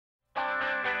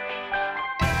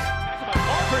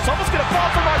corners, almost going to fall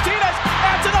for Martinez.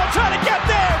 Antonov trying to get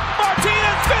there.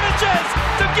 Martinez finishes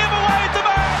to give away the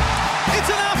match. It's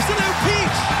an absolute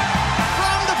peach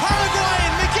from the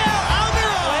Paraguayan, Miguel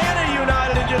Almiron. Atlanta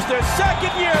United, in just their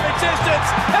second year of existence,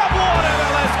 have won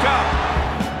MLS Cup.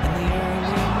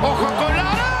 Ojo con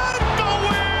la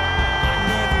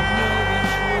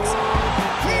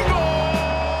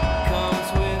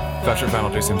Special final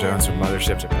Jason Jones from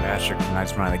Mothership. Joe Patrick from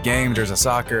Knights Behind the Game. Jersey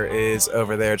Soccer is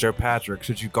over there. Joe Patrick,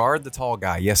 should you guard the tall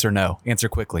guy? Yes or no? Answer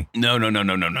quickly. No.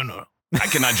 I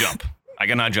cannot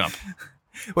jump.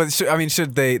 Well,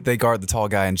 should they guard the tall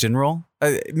guy in general?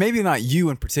 Maybe not you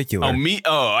in particular. Oh, me?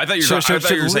 Oh, I thought you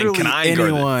were saying, can I guard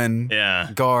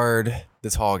anyone guard the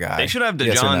tall guy? They should have DeJohn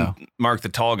yes no? mark the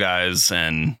tall guys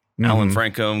and Alan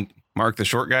Franco mark the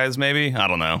short guys, maybe? I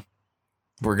don't know.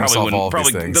 We're going to solve all of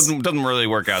these things. Doesn't really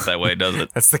work out that way, does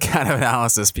it? That's the kind of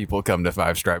analysis people come to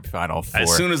Five Stripe Final for.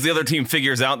 As soon as the other team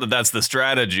figures out that that's the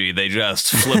strategy, they just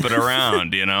flip it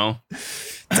around, you know?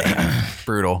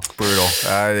 Brutal.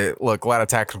 Look, a lot of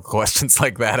tactical questions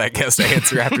like that, I guess, to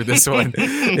answer after this one.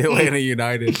 Atlanta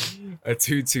United, a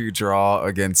 2-2 draw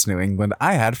against New England.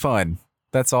 I had fun.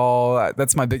 That's all.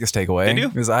 That's my biggest takeaway. Did you?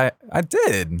 Because I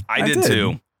did. I did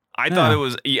too. I thought it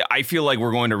was, I feel like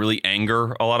we're going to really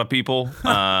anger a lot of people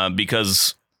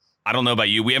because I don't know about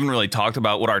you. We haven't really talked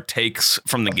about what our takes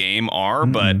from the game are,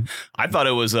 but I thought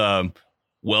it was a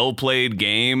well-played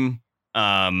game.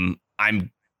 I'm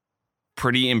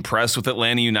pretty impressed with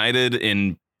Atlanta United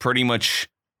in pretty much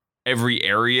every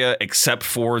area except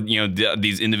for,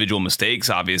 these individual mistakes,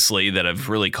 obviously, that have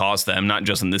really cost them, not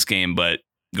just in this game, but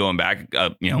going back,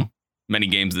 many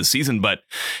games this season. But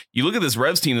you look at this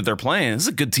Revs team that they're playing, this is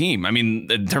a good team. I mean,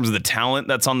 in terms of the talent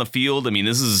that's on the field, I mean,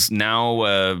 this is now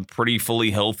a pretty fully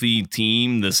healthy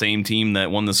team, the same team that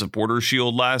won the Supporters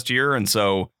Shield last year. And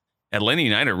so Atlanta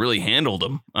United really handled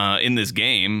them in this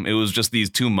game. It was just these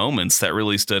two moments that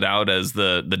really stood out as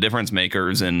the difference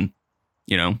makers and,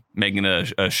 making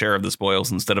a share of the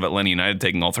spoils instead of Atlanta United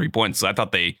taking all 3 points. So I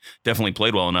thought they definitely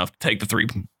played well enough to take the 3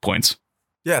 points.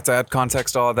 Yeah, to add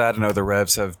context to all of that, I know the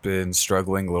Revs have been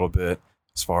struggling a little bit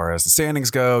as far as the standings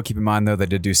go. Keep in mind, though, they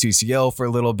did do CCL for a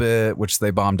little bit, which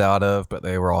they bombed out of, but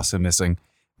they were also missing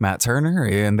Matt Turner,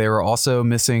 and they were also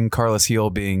missing Carlos Heel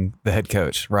being the head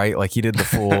coach, right? Like he did the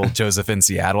full Joseph in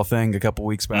Seattle thing a couple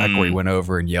weeks back where he went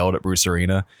over and yelled at Bruce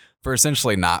Arena for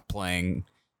essentially not playing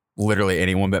literally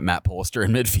anyone but Matt Polster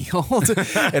in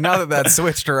midfield. And now that that's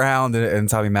switched around and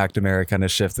Tommy McNamara kind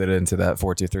of shifted into that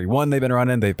 4-2-3-1 they've been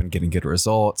running, they've been getting good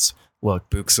results. Look,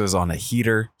 Buxa's on a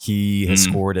heater. He has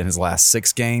scored in his last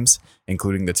 6 games,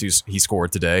 including the 2 he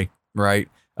scored today, right?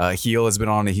 Heel has been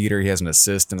on a heater. He has an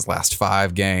assist in his last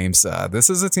 5 games. This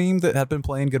is a team that had been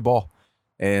playing good ball.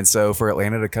 And so for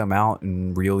Atlanta to come out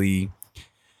and really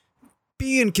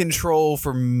be in control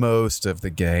for most of the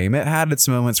game, it had its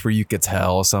moments where you could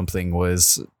tell something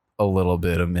was a little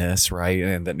bit amiss, right?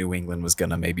 And that New England was going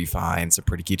to maybe find some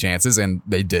pretty key chances, and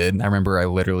they did. I remember I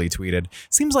literally tweeted,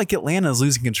 seems like Atlanta is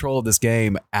losing control of this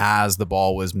game as the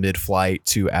ball was mid-flight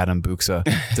to Adam Buxa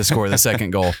to score the second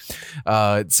goal.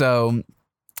 So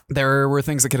there were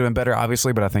things that could have been better,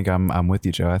 obviously, but I think I'm with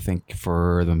you, Joe. I think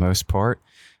for the most part,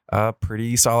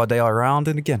 pretty solid day all around.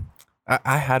 And again,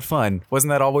 I had fun. Wasn't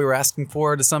that all we were asking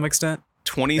for to some extent?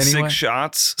 26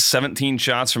 shots, 17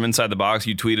 shots from inside the box.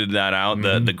 You tweeted that out,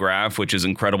 the graph, which is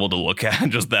incredible to look at,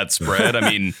 just that spread. I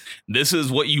mean, this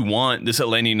is what you want this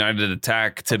Atlanta United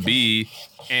attack to be.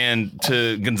 And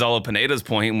to Gonzalo Pineda's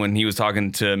point, when he was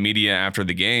talking to media after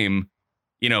the game,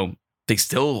 they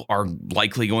still are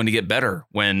likely going to get better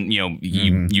when,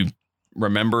 you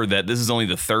remember that this is only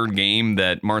the 3rd game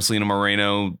that Marcelino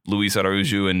Moreno, Luis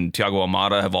Araujo, and Thiago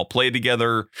Almada have all played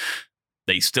together.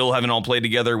 They still haven't all played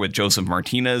together with Joseph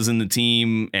Martinez in the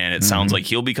team, and it sounds like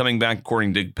he'll be coming back,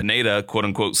 according to Pineda, quote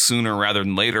unquote, sooner rather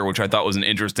than later, which I thought was an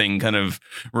interesting kind of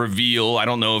reveal. I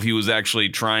don't know if he was actually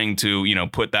trying to,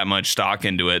 put that much stock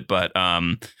into it, but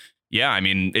yeah, I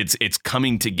mean, it's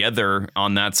coming together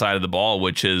on that side of the ball,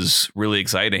 which is really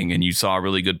exciting. And you saw a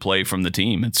really good play from the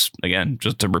team. It's, again,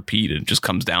 just to repeat, it just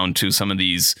comes down to some of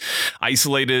these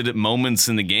isolated moments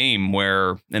in the game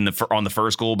where on the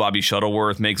first goal, Bobby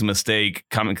Shuttleworth makes a mistake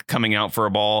coming out for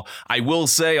a ball. I will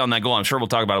say on that goal, I'm sure we'll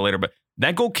talk about it later, but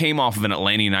that goal came off of an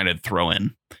Atlanta United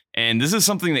throw-in. And this is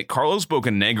something that Carlos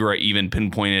Bocanegra even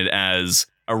pinpointed as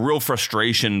a real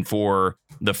frustration for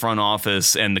the front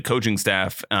office and the coaching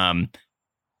staff,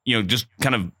 just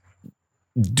kind of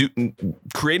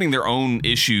creating their own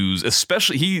issues,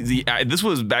 especially this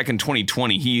was back in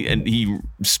 2020. He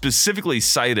specifically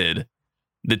cited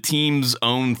the team's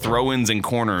own throw-ins and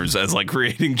corners as like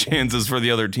creating chances for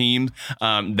the other team.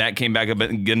 That came back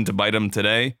again to bite him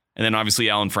today. And then obviously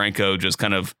Alan Franco just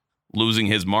kind of losing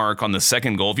his mark on the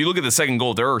second goal. If you look at the second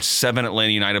goal, there are 7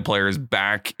 Atlanta United players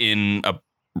back in a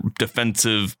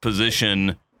defensive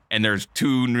position, and there's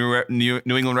 2 New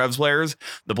England Revs players,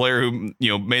 the player who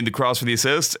made the cross for the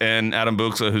assist, and Adam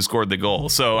Buksa, who scored the goal.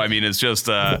 So I mean, it's just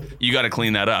you got to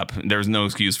clean that up. There's no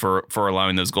excuse for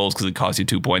allowing those goals because it cost you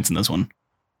 2 points in this one.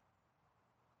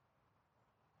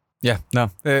 Yeah, no,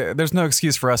 there's no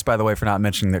excuse for us, by the way, for not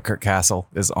mentioning that Kurt Castle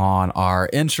is on our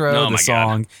intro. Oh, the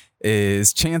song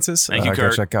is Chances. Thank you,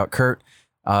 Kurt. Go check out Kurt.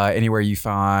 Anywhere you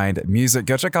find music,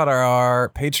 go check out our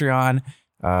Patreon,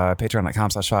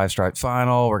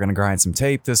 patreon.com/5stripe-final. We're going to grind some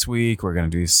tape this week. We're going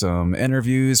to do some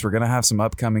interviews. We're going to have some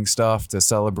upcoming stuff to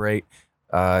celebrate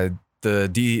the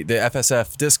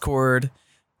FSF Discord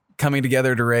coming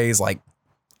together to raise like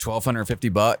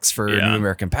 $1,250 for New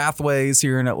American Pathways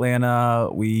here in Atlanta.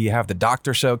 We have the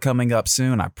doctor show coming up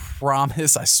soon. I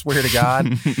promise. I swear to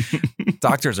God.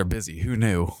 Doctors are busy. Who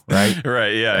knew? Right?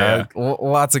 Right. Yeah.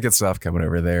 Lots of good stuff coming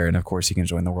over there. And of course, you can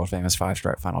join the world famous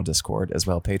 5-Stripe Final Discord as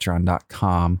well.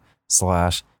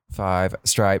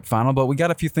 Patreon.com/5-Stripe-Final. But we got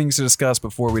a few things to discuss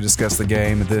before we discuss the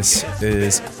game. This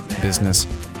is business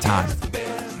time.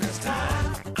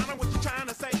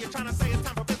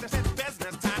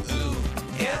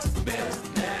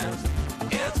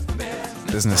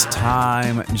 Business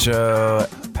time, Joe,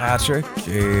 Patrick,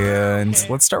 and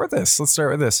let's start with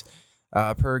this.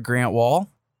 Per Grant Wall,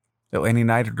 Atlanta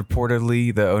United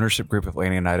reportedly, the ownership group of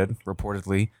Atlanta United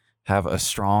reportedly have a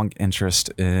strong interest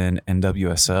in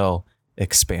NWSL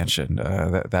expansion.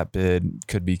 That bid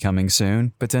could be coming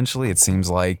soon, potentially. It seems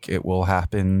like it will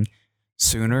happen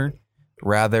sooner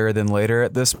rather than later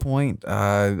at this point.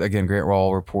 Again, Grant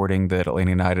Wall reporting that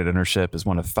Atlanta United ownership is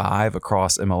one of 5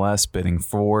 across MLS bidding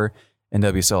for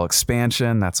NWSL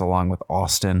expansion. That's along with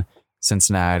Austin,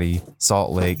 Cincinnati,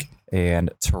 Salt Lake,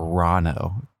 and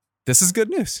Toronto. This is good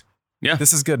news. Yeah.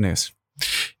 This is good news.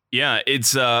 Yeah,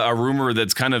 it's a rumor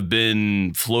that's kind of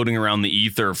been floating around the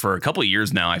ether for a couple of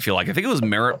years now. I think it was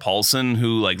Merritt Paulson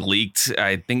who like leaked,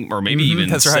 I think, or maybe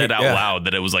even said out loud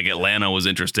that it was like Atlanta was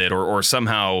interested, or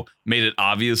somehow made it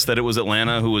obvious that it was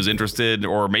Atlanta who was interested,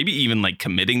 or maybe even like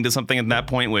committing to something at that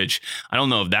point, which I don't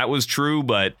know if that was true,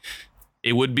 but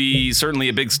it would be certainly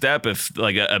a big step if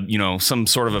like some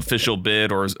sort of official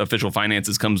bid or official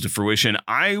finances comes to fruition.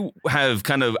 I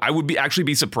would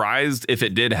be surprised if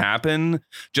it did happen,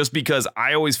 just because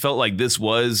I always felt like this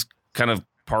was kind of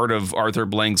part of Arthur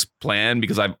Blank's plan,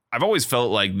 because I've always felt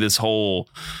like this whole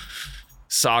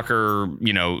soccer,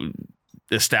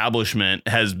 establishment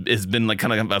has been like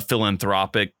kind of a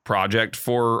philanthropic project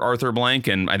for Arthur Blank.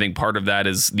 And I think part of that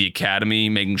is the academy,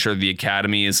 making sure the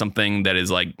academy is something that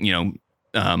is like,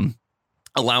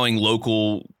 allowing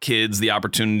local kids the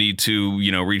opportunity to,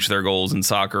 reach their goals in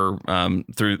soccer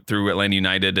through Atlanta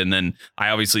United. And then I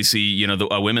obviously see,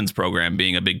 a women's program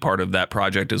being a big part of that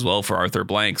project as well for Arthur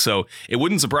Blank. So it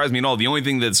wouldn't surprise me at all. The only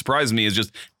thing that surprised me is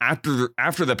just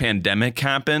after the pandemic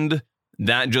happened,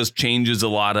 that just changes a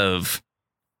lot of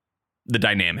the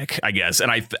dynamic, I guess.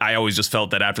 And I always just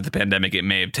felt that after the pandemic, it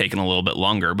may have taken a little bit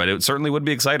longer, but it certainly would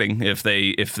be exciting if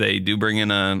they do bring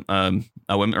in a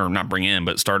women, or not bring in,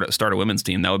 but start a women's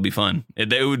team. That would be fun.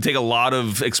 It would take a lot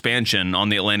of expansion on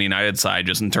the Atlanta United side,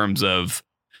 just in terms of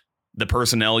the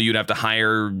personnel you'd have to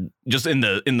hire just in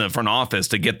the front office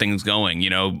to get things going,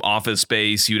 office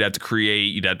space you'd have to create,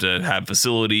 you'd have to have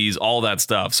facilities, all that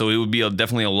stuff. So it would be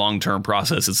definitely a long-term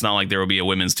process. It's not like there will be a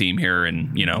women's team here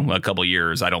in, a couple of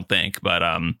years, I don't think, but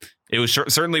it was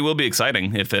certainly will be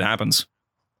exciting if it happens.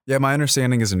 Yeah. My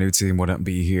understanding is a new team wouldn't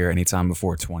be here anytime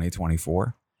before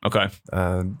 2024. Okay.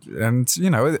 And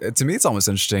to me, it's almost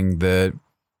interesting that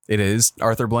it is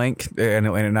Arthur Blank and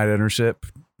Atlanta United ownership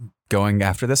going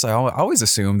after this. I always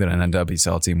assumed that an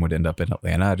NWSL team would end up in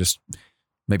Atlanta. I just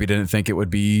maybe didn't think it would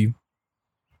be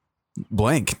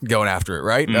Blank going after it,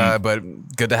 right?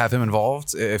 But good to have him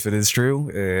involved if it is true,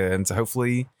 and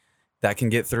hopefully that can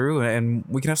get through and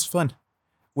we can have some fun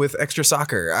with extra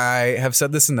soccer. I have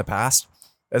said this in the past.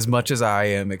 As much as I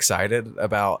am excited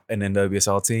about an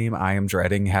NWSL team, I am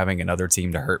dreading having another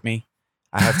team to hurt me.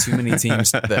 I have too many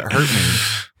teams that hurt me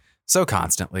so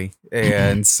constantly,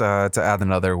 and to add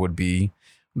another would be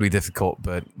difficult.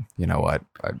 But you know what?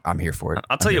 I'm here for it.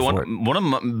 I'll tell you one of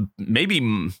my, maybe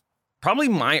probably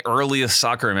my earliest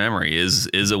soccer memory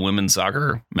is a women's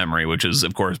soccer memory, which is,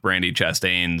 of course, Brandi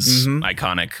Chastain's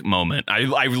iconic moment.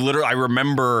 I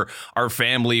remember our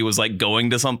family was like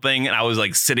going to something, and I was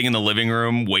like sitting in the living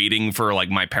room waiting for like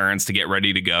my parents to get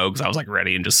ready to go, because I was like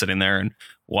ready and just sitting there and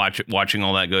watching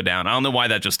all that go down. I don't know why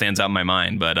that just stands out in my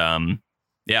mind, but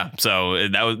yeah. So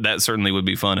that certainly would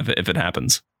be fun if it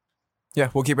happens. Yeah,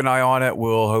 we'll keep an eye on it.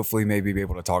 We'll hopefully maybe be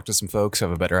able to talk to some folks,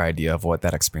 have a better idea of what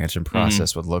that expansion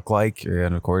process would look like.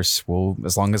 And of course,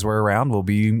 as long as we're around, we'll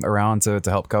be around to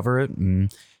help cover it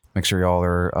and make sure y'all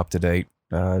are up to date.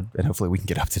 And hopefully we can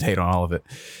get up to date on all of it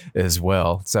as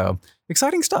well. So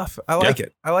exciting stuff. I like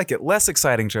it. I like it. Less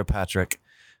exciting, Joe Patrick.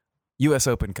 US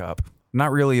Open Cup.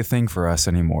 Not really a thing for us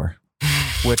anymore.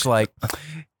 Which, like,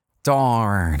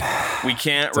 darn. We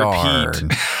can't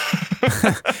repeat.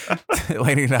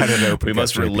 Atlanta United Open. We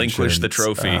must relinquish the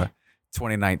trophy.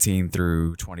 2019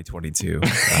 through 2022.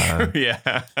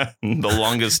 Yeah, the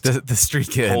longest the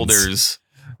streak ends. Holders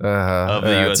of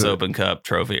the U.S. Open Cup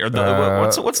trophy. Or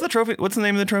what's the trophy? What's the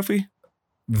name of the trophy?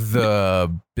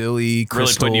 The Billy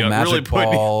Crystal Magic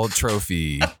Ball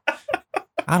Trophy.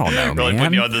 I don't know, really man.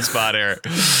 Putting you on the spot here.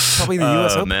 Probably the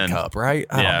U.S. Open Cup, right?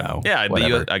 I don't know.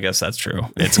 Yeah, I guess that's true.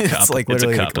 It's a cup. It's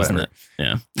a cup, isn't it?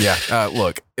 Yeah. Yeah.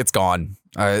 Look, it's gone.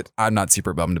 I'm not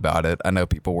super bummed about it. I know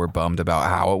people were bummed about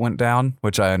how it went down,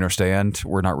 which I understand.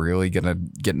 We're not really going to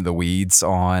get into the weeds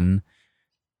on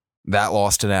that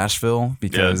loss to Nashville,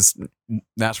 because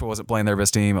Nashville wasn't playing their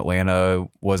best team. Atlanta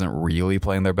wasn't really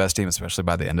playing their best team, especially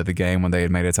by the end of the game when they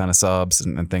had made a ton of subs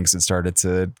and things had started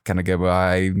to kind of go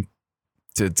by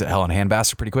to hell in a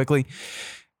handbasket pretty quickly.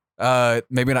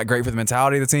 Maybe not great for the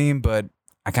mentality of the team, but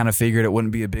I kind of figured it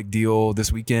wouldn't be a big deal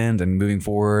this weekend and moving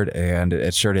forward, and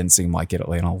it sure didn't seem like it.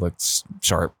 Atlanta looked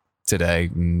sharp today.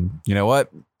 And you know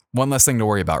what? One less thing to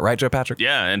worry about, right, Joe Patrick?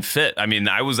 Yeah, and fit. I mean,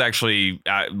 I was actually,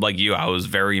 like you, I was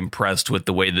very impressed with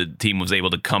the way the team was able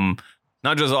to come,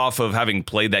 not just off of having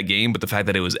played that game, but the fact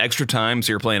that it was extra time.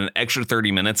 So you're playing an extra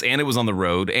 30 minutes, and it was on the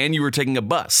road, and you were taking a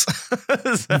bus.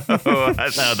 So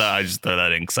I just throw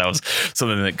that in because that was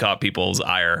something that caught people's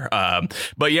ire.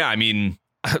 But yeah, I mean,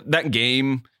 that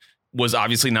game was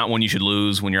obviously not one you should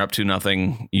lose when you're up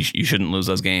 2-0. You shouldn't lose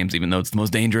those games, even though it's the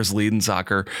most dangerous lead in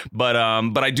soccer. But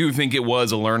I do think it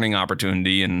was a learning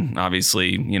opportunity, and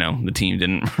obviously, you know, the team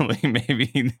didn't really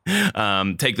maybe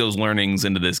take those learnings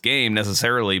into this game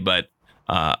necessarily. But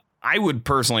I would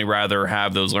personally rather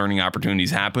have those learning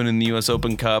opportunities happen in the U.S.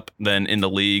 Open Cup than in the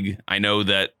league. I know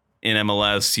that in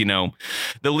MLS, you know,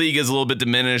 the league is a little bit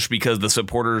diminished because the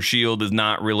Supporter Shield is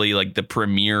not really like the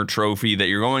premier trophy that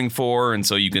you're going for. And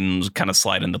so you can kind of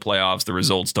slide in the playoffs. The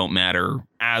results don't matter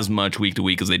as much week to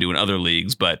week as they do in other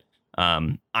leagues. But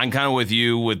I'm kind of with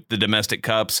you with the domestic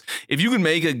cups. If you can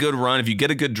make a good run, if you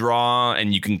get a good draw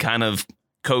and you can kind of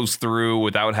coast through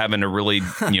without having to really,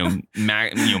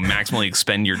 maximally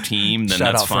expend your team, then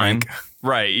that's fine. Frank.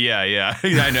 Right. Yeah.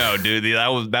 I know, dude.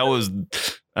 That was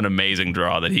an amazing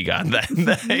draw that he got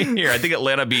that year. I think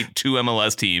Atlanta beat 2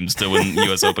 MLS teams to win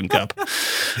U.S. Open Cup.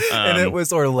 And it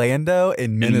was Orlando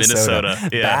and Minnesota.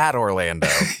 Yeah. Bad Orlando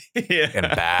yeah. and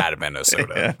bad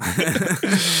Minnesota.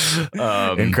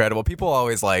 Yeah. Incredible. People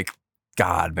always like,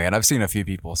 God, man, I've seen a few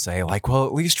people say like, well,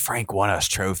 at least Frank won us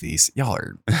trophies. Y'all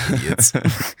are idiots.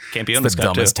 Can't be on the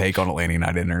dumbest take on Atlanta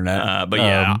United internet. But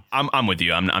yeah, I'm with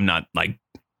you. I'm not like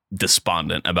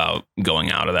despondent about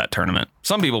going out of that tournament.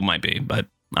 Some people might be, but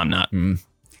I'm not.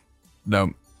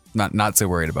 No, not so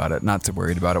worried about it. Not so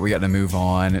worried about it. We got to move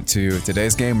on to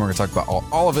today's game. We're going to talk about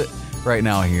all of it right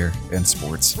now here in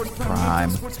Sports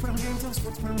Prime.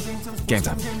 Game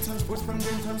time.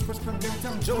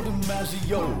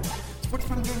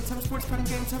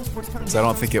 So I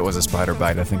don't think it was a spider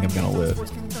bite. I think I'm going to live.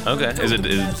 Okay. Is it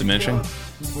diminishing?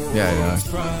 Yeah.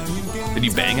 Did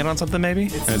you bang it on something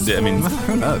maybe? I mean,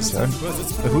 who knows? The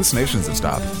hallucinations have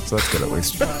stopped, so that's good at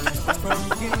least.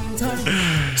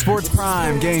 Sports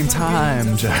Prime, game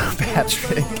time. Joe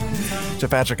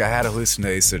Patrick, I had a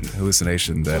hallucination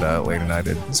that Atlanta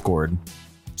United scored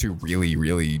 2 really,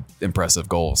 really impressive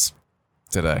goals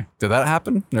today. Did that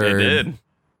happen? It did.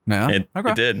 No? It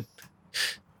did.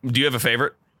 Do you have a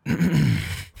favorite?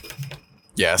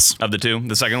 Yes. Of the 2?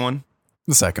 The second one?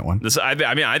 The second one.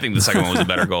 I think the second one was a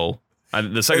better goal.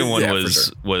 The second one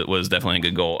was definitely a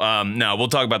good goal. No, we'll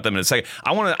talk about them in a second.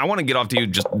 I want to get off to you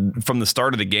just from the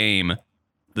start of the game.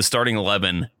 The starting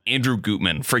 11, Andrew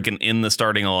Gutman, freaking in the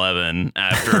starting 11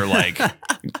 after like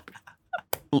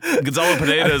Gonzalo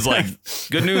Pineda is like,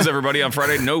 good news, everybody, on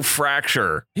Friday, no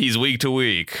fracture. He's week to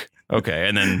week. Okay,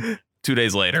 and then 2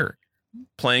 days later,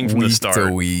 playing from the start. Week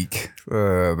to week.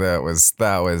 That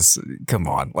was come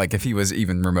on. Like if he was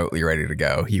even remotely ready to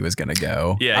go, he was going to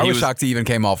go. Yeah, I was shocked he even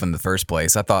came off in the first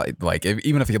place. I thought like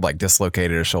even if he had like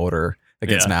dislocated a shoulder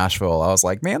against Nashville, I was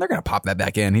like, man, they're going to pop that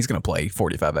back in. He's going to play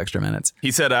 45 extra minutes.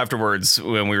 He said afterwards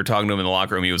when we were talking to him in the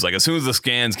locker room, he was like, as soon as the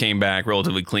scans came back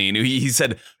relatively clean, he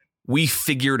said, we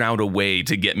figured out a way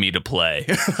to get me to play,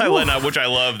 which I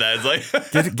love. That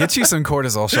it's like get you some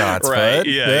cortisol shots, right? Bud.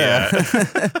 Yeah.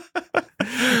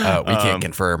 We can't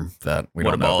confirm that. We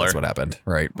don't know if that's what happened,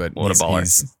 right? But what a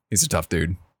baller. He's a tough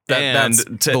dude. That's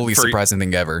the least surprising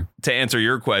thing ever. To answer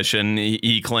your question,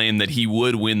 he claimed that he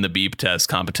would win the beep test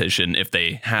competition if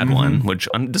they had one, which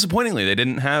disappointingly they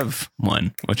didn't have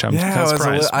one, which I'm kind of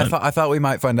surprised. I thought we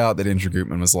might find out that Andrew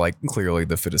Gutman was like clearly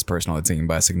the fittest person on the team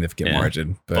by a significant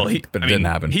margin, but it didn't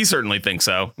happen. He certainly thinks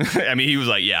so. I mean, he was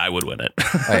like, yeah, I would win it.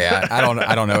 I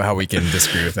don't know how we can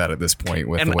disagree with that at this point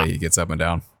with the way he gets up and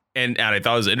down. And I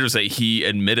thought it was interesting. He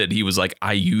admitted, he was like,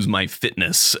 I use my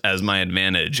fitness as my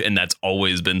advantage. And that's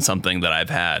always been something that I've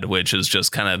had, which is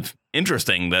just kind of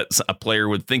interesting that a player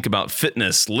would think about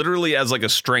fitness literally as like a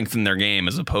strength in their game,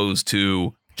 as opposed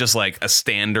to just like a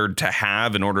standard to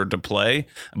have in order to play.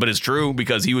 But it's true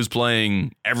because he was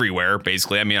playing everywhere,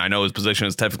 basically. I mean, I know his position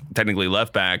is technically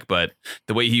left back, but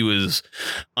the way he was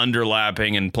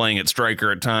underlapping and playing at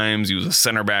striker at times, he was a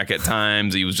center back at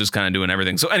times. He was just kind of doing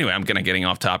everything. So anyway, I'm kind of getting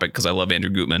off topic because I love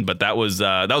Andrew Gutman, but that was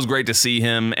great to see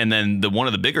him. And then one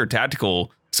of the bigger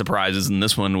tactical surprises in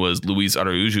this one was Luis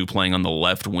Araujo playing on the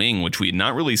left wing, which we had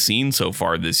not really seen so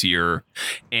far this year.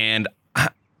 And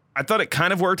I thought it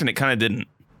kind of worked and it kind of didn't.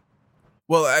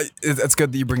 Well, it's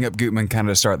good that you bring up Gutman kind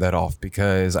of to start that off,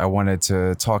 because I wanted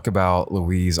to talk about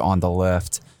Luis on the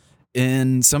left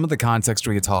in some of the context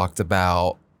we talked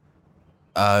about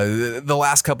the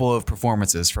last couple of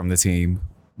performances from the team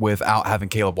without having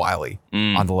Caleb Wiley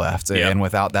on the left and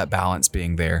without that balance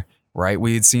being there, right?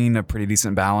 We had seen a pretty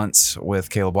decent balance with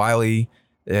Caleb Wiley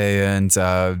and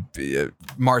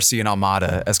Marcy and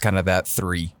Almada as kind of that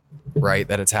three, right?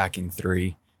 That attacking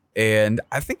three. And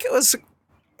I think it was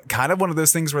kind of one of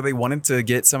those things where they wanted to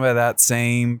get some of that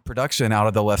same production out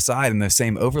of the left side and the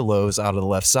same overloads out of the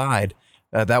left side.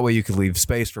 That way you could leave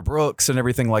space for Brooks and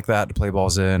everything like that to play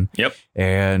balls in. Yep.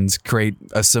 And create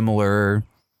a similar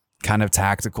kind of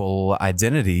tactical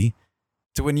identity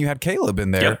to when you had Caleb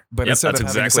in there. Yep. But instead of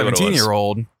having a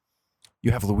 17-year-old,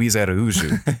 you have Luis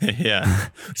Araujo. Yeah.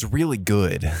 It's really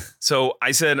good. So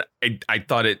I said I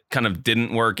thought it kind of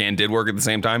didn't work and did work at the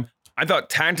same time. I thought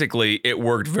tactically it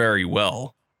worked very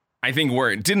well. I think where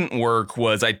it didn't work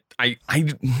was I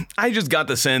just got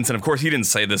the sense, and of course he didn't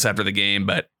say this after the game,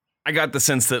 but I got the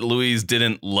sense that Luis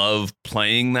didn't love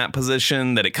playing that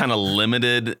position, that it kind of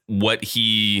limited what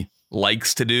he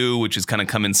likes to do, which is kind of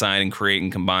come inside and create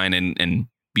and combine and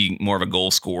be more of a goal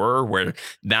scorer, where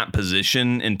that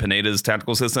position in Pineda's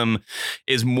tactical system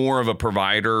is more of a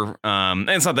provider. And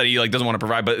it's not that he doesn't want to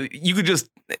provide, but you could just,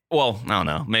 well, I don't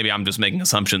know, maybe I'm just making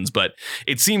assumptions, but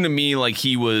it seemed to me like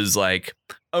he was like,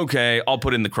 okay, I'll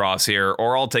put in the cross here,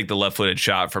 or I'll take the left-footed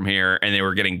shot from here, and they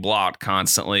were getting blocked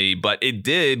constantly. But it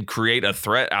did create a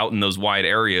threat out in those wide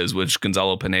areas, which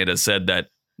Gonzalo Pineda said that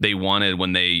they wanted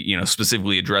when they,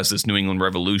 specifically addressed this New England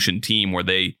Revolution team where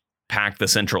they packed the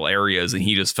central areas, and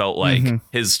he just felt like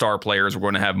his star players were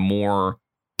going to have more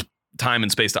time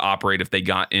and space to operate if they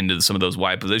got into some of those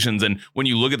wide positions. And when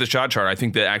you look at the shot chart, I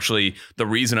think that actually the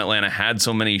reason Atlanta had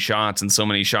so many shots and so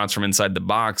many shots from inside the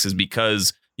box is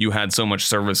because you had so much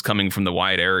service coming from the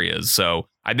wide areas. So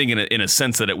I think in a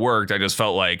sense that it worked. I just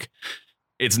felt like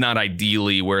it's not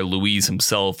ideally where Luis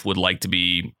himself would like to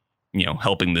be,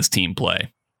 helping this team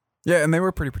play. Yeah, and they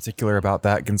were pretty particular about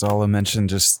that. Gonzalo mentioned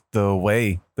just the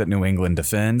way that New England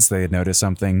defends. They had noticed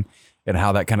something in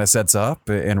how that kind of sets up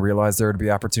and realized there would be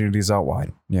opportunities out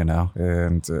wide,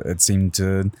 and it seemed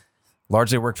to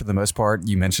largely work for the most part.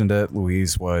 You mentioned it.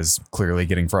 Luis was clearly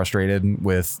getting frustrated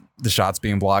with the shots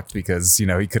being blocked because, he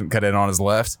couldn't cut in on his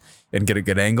left and get a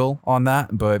good angle on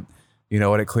that. But you know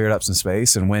what? It cleared up some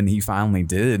space. And when he finally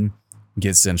did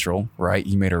get central, right,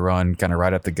 he made a run kind of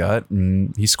right up the gut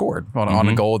and he scored on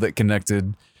a goal that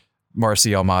connected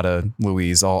Marcy, Almada,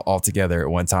 Luis all together at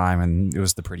one time. And it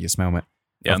was the prettiest moment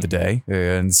of the day.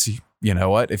 And you know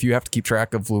what? If you have to keep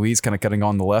track of Luis kind of cutting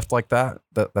on the left like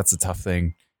that's a tough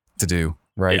thing to do,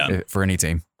 right, for any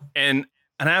team. And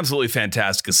an absolutely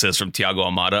fantastic assist from Thiago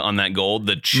Almada on that goal,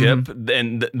 the chip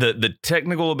and the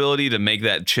technical ability to make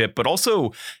that chip, but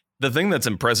also the thing that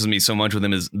impresses me so much with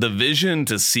him is the vision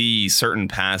to see certain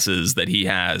passes that he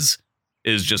has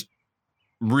is just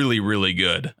really, really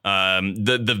good.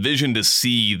 The vision to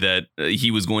see that he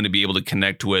was going to be able to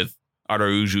connect with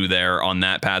Araujo there on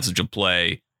that passage of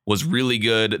play was really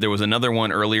good. There was another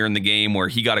one earlier in the game where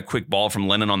he got a quick ball from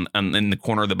Lennon in the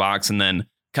corner of the box and then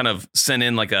kind of sent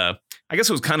in like I guess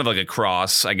it was kind of like a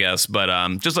cross, I guess, but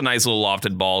just a nice little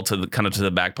lofted ball to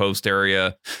the back post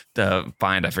area to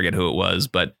find, I forget who it was,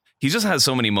 but he just has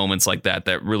so many moments like that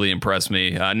really impressed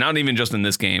me. Not even just in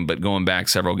this game, but going back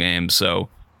several games. So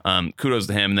kudos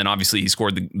to him. And then obviously he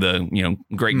scored the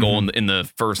great goal in the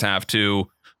first half too.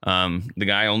 The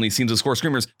guy only seems to score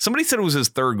screamers. Somebody said it was his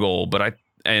third goal, but I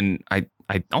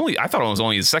thought it was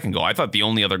only his second goal. I thought the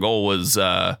only other goal was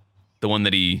the one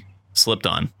that he slipped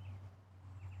on.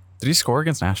 Did he score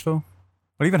against Nashville?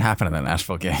 What even happened in that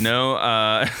Nashville game? No,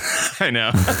 I know.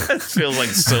 It feels like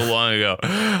so long ago.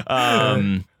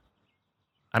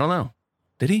 I don't know.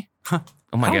 Did he? Huh.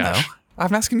 Oh my gosh. Know.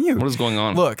 I'm asking you. What is going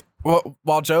on? Look, well,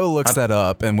 while Joe looks that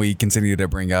up and we continue to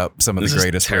bring up some of the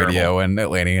greatest radio in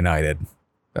Atlanta United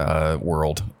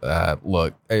world,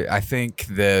 look, I think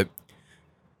that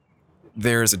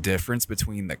there's a difference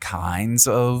between the kinds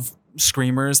of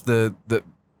screamers that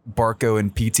Barco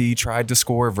and PT tried to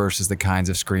score versus the kinds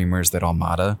of screamers that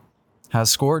Almada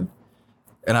has scored.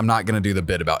 And I'm not going to do the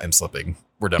bit about him slipping.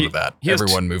 We're done with that.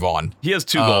 Everyone move on. He has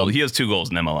 2 goals. He has 2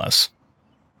 goals in MLS.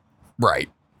 Right.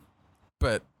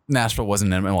 But Nashville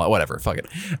wasn't in MLS. Whatever. Fuck it.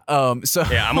 So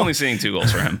yeah, I'm only seeing 2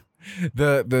 goals for him.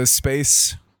 The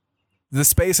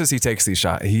spaces he takes these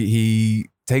shots. He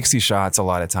takes these shots a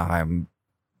lot of time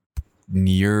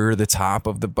near the top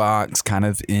of the box, kind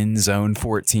of in zone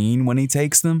 14 when he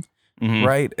takes them. Mm-hmm.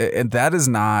 Right. And that is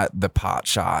not the pot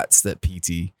shots that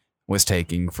PT was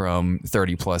taking from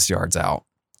 30 plus yards out.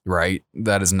 Right.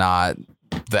 That is not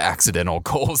the accidental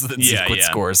goals that Ziquit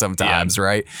scores sometimes. Yeah.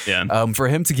 Right. Yeah. For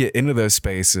him to get into those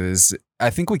spaces, I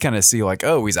think we kind of see like,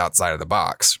 oh, he's outside of the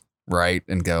box. Right.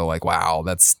 And go like, wow,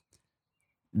 that's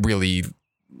really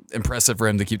impressive for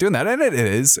him to keep doing that. And it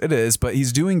is. But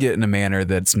he's doing it in a manner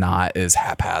that's not as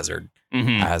haphazard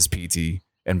as PT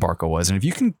and Barco was. And if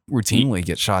you can routinely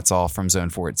get shots off from zone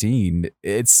 14,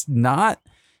 it's not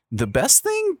the best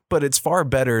thing, but it's far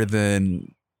better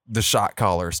than the shot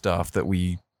caller stuff that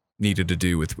we needed to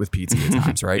do with PT at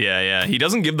times, right? Yeah. He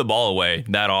doesn't give the ball away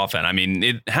that often. I mean,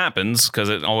 it happens because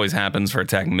it always happens for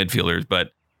attacking midfielders,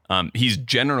 but he's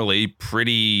generally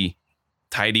pretty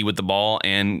tidy with the ball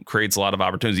and creates a lot of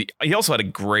opportunities. He also had a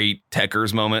great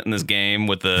Techers moment in this game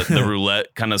with the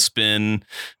roulette kind of spin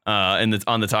on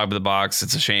the top of the box.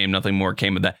 It's a shame nothing more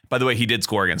came of that. By the way, he did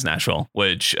score against Nashville,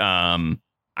 which I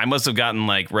must have gotten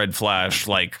like red flash,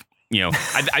 like, you know,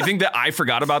 I think that I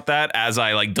forgot about that as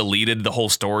I like deleted the whole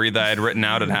story that I had written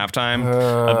out at halftime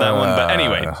of that one. But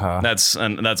anyway, that's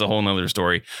a whole nother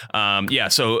story.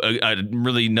 So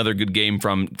really another good game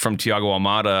from Thiago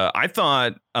Almada. I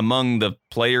thought among the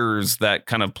players that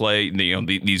kind of play,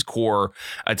 these core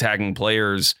attacking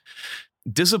players,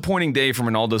 disappointing day from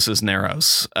Ronaldo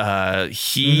Cisneros. I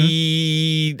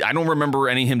don't remember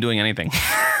him doing anything.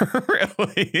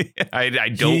 Really, I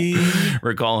don't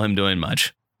recall him doing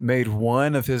much. Made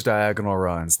one of his diagonal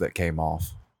runs that came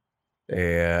off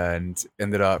and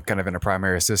ended up kind of in a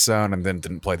primary assist zone and then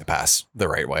didn't play the pass the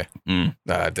right way.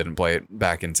 Didn't play it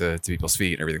back into people's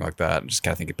feet and everything like that. Just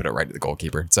kind of think he put it right to the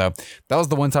goalkeeper. So that was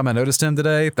the one time I noticed him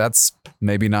today. That's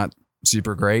maybe not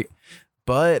super great,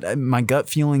 but my gut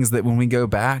feeling is that when we go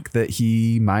back that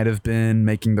he might have been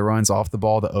making the runs off the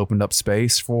ball that opened up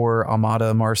space for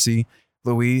Almada, Marcy,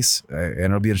 Luis, and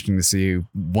it'll be interesting to see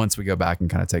once we go back and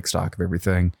kind of take stock of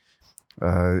everything,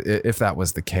 if that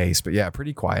was the case. But yeah,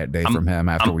 pretty quiet day from him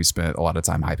after we spent a lot of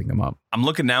time hyping him up. I'm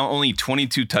looking now, only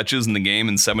 22 touches in the game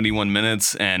in 71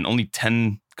 minutes and only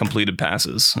 10 completed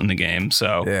passes in the game.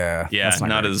 So yeah,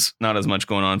 not as much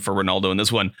going on for Ronaldo in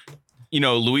this one.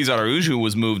 Luis Araujo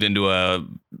was moved into a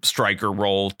striker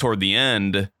role toward the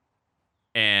end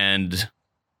and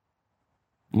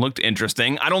looked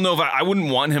interesting. I don't know if I wouldn't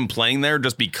want him playing there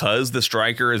just because the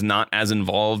striker is not as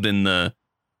involved in the,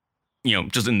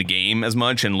 just in the game as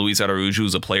much. And Luis Araujo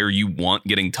is a player you want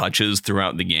getting touches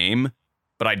throughout the game.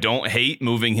 But I don't hate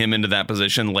moving him into that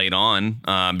position late on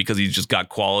because he's just got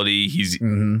quality. He's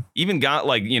even got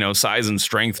size and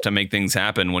strength to make things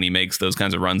happen when he makes those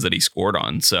kinds of runs that he scored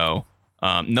on. So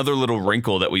another little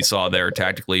wrinkle that we saw there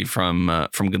tactically from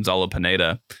Gonzalo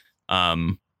Pineda.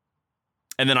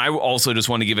 And then I also just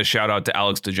want to give a shout out to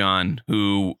Alex DeJohn,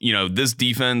 who, this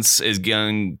defense is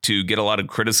going to get a lot of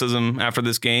criticism after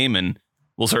this game. And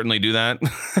we'll certainly do that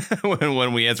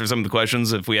when we answer some of the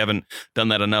questions, if we haven't done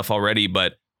that enough already.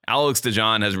 But Alex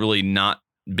DeJohn has really not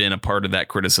been a part of that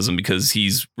criticism because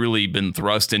he's really been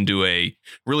thrust into a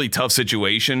really tough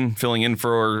situation, filling in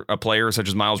for a player such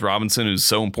as Miles Robinson, who's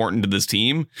so important to this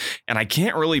team. And I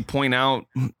can't really point out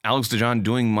Alex DeJohn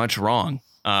doing much wrong.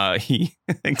 He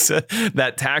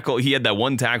that tackle, he had that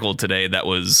one tackle today that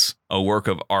was a work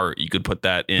of art. You could put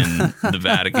that in the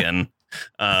Vatican,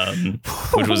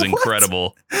 which was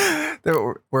incredible.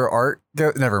 Where art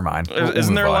go? Never mind.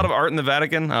 Isn't there a lot of art in the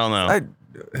Vatican? I don't know.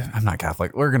 I'm not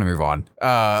Catholic. We're gonna move on.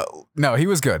 No, he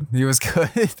was good. He was good.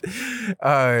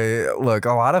 Look,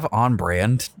 a lot of on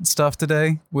brand stuff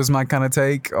today was my kind of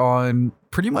take on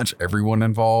pretty much everyone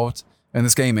involved in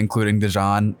this game, including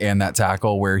DeJohn and that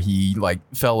tackle where he like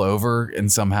fell over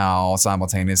and somehow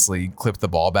simultaneously clipped the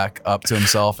ball back up to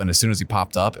himself, and as soon as he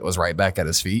popped up, it was right back at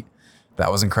his feet.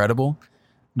 That was incredible.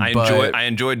 I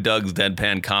enjoyed Doug's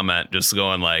deadpan comment, just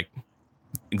going like,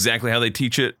 exactly how they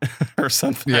teach it or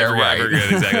something. Yeah, I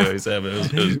forget exactly what he said, but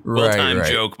it was a well-timed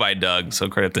joke by Doug, so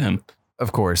credit to him.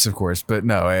 Of course. But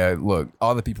no, look,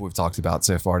 all the people we've talked about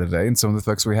so far today and some of the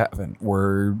folks we haven't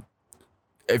were,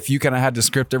 if you kind of had to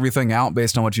script everything out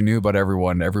based on what you knew about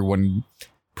everyone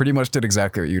pretty much did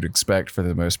exactly what you'd expect for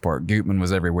the most part. Gutman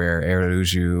was everywhere.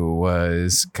 Araujo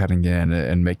was cutting in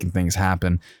and making things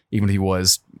happen, even if he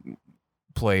was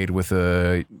played with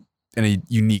in a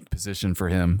unique position for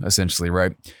him, essentially,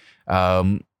 right?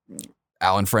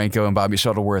 Alan Franco and Bobby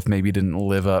Shuttleworth maybe didn't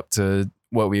live up to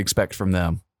what we expect from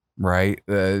them, right?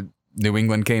 New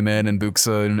England came in, and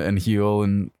Buxa and Heel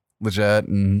and Leggett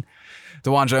and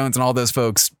DeJuan Jones and all those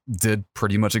folks did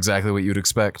pretty much exactly what you'd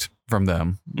expect from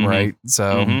them, right?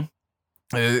 So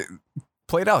it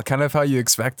played out kind of how you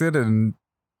expected, and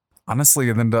honestly,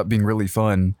 it ended up being really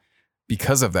fun.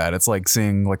 Because of that, it's like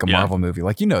seeing like a Marvel movie.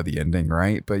 Like, you know the ending,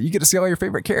 right? But you get to see all your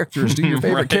favorite characters do your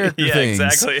favorite character things.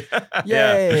 Exactly.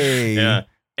 Yay. Yeah.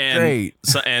 And, great.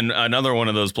 And another one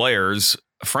of those players,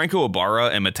 Franco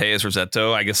Ibarra and Mateus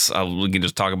Rossetto, I guess we can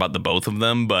just talk about the both of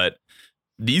them, but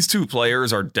these two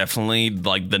players are definitely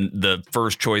like the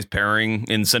first choice pairing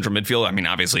in central midfield. I mean,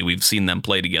 obviously we've seen them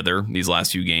play together these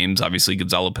last few games. Obviously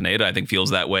Gonzalo Pineda, I think, feels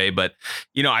that way. But,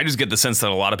 you know, I just get the sense that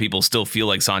a lot of people still feel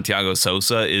like Santiago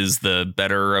Sosa is the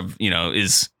better of, you know,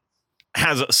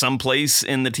 has some place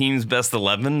in the team's best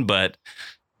 11. But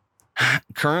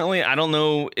currently, I don't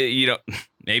know, you know,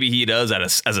 maybe he does at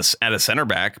a center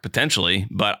back potentially,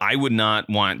 but I would not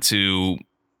want to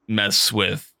mess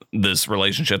with this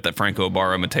relationship that Franco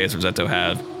Ibarra and Mateus Rossetto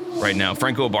have right now.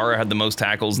 Franco Ibarra had the most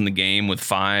tackles in the game with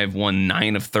 5, won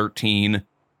 9 of 13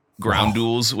 ground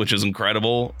duels, which is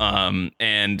incredible.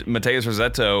 And Mateus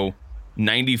Rossetto,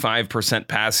 95%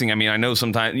 passing. I mean, I know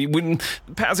sometimes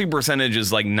passing percentage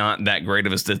is like not that great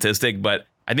of a statistic, but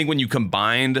I think when you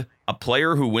combined a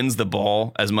player who wins the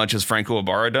ball as much as Franco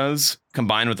Ibarra does,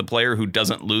 combined with a player who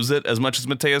doesn't lose it as much as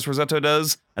Mateus Rossetto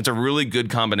does, that's a really good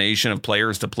combination of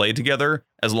players to play together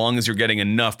as long as you're getting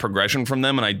enough progression from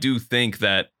them. And I do think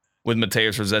that with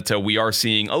Mateus Rossetto, we are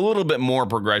seeing a little bit more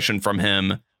progression from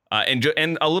him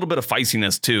and a little bit of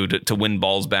feistiness too to win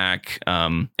balls back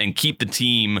and keep the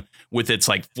team with its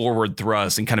like forward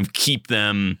thrust and kind of keep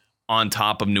them on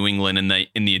top of New England in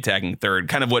the attacking third,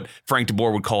 kind of what Frank de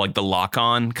Boer would call like the lock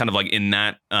on, kind of like in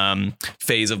that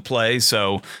phase of play.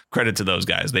 So credit to those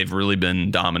guys. They've really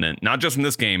been dominant, not just in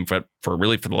this game, but for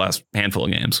the last handful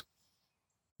of games.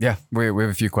 Yeah, we have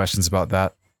a few questions about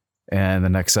that in the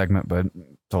next segment, but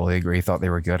totally agree. Thought they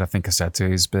were good. I think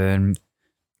Cassetto's been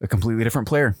a completely different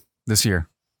player this year.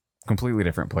 Completely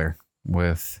different player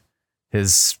with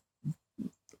his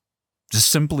just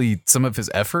simply some of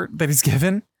his effort that he's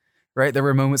given. Right. There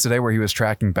were moments today where he was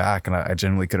tracking back, and I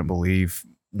genuinely couldn't believe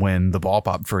when the ball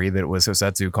popped free that it was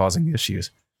Rossetto causing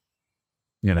issues.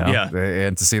 You know,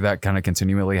 and to see that kind of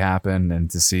continually happen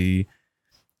and to see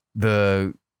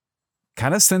the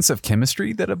kind of sense of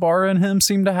chemistry that Ibarra and him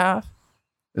seem to have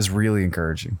is really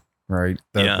encouraging. Right.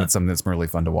 That's something that's really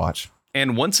fun to watch.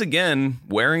 And once again,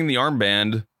 wearing the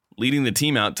armband, leading the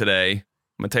team out today,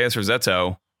 Mateus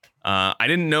Rossetto. I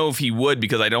didn't know if he would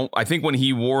because I think when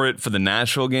he wore it for the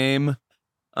Nashville game,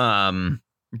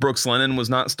 Brooks Lennon was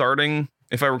not starting,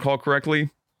 if I recall correctly.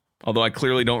 Although I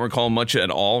clearly don't recall much at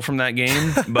all from that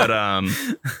game. But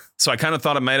so I kind of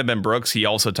thought it might have been Brooks. He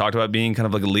also talked about being kind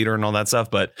of like a leader and all that stuff.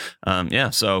 But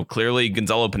so clearly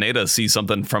Gonzalo Pineda sees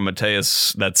something from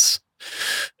Mateus that's,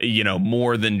 you know,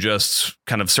 more than just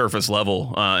kind of surface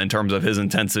level in terms of his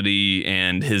intensity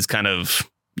and his kind of,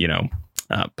 you know,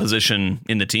 position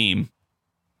in the team.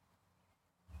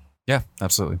 Yeah,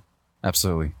 absolutely.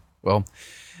 Well,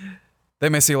 they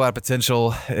may see a lot of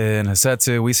potential in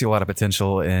Rossetto. We see a lot of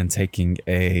potential in taking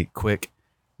a quick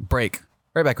break.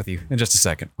 Right back with you in just a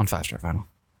second on Fast Start Final.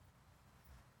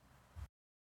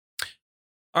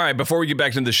 All right, before we get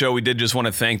back into the show, we did just want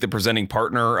to thank the presenting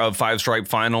partner of Five Stripe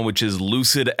Final, which is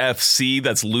Lucid FC.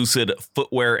 That's Lucid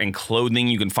Footwear and Clothing.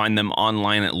 You can find them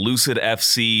online at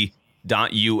lucidfc.us,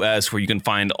 where you can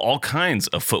find all kinds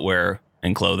of footwear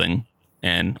and clothing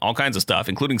and all kinds of stuff,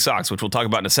 including socks, which we'll talk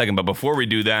about in a second. But before we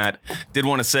do that, did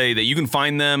want to say that you can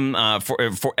find them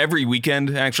for every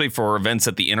weekend, actually, for events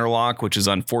at the Interlock, which is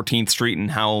on 14th Street in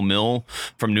Howell Mill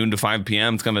from noon to 5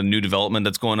 p.m. It's kind of a new development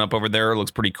that's going up over there. It looks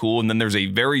pretty cool. And then there's a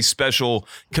very special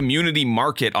community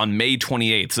market on May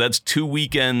 28th. So that's 2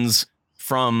 weekends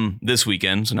from this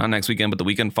weekend, so not next weekend, but the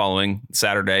weekend following,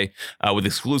 Saturday, with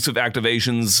exclusive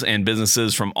activations and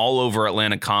businesses from all over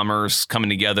Atlanta commerce coming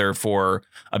together for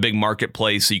a big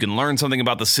marketplace. So you can learn something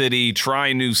about the city,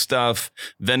 try new stuff,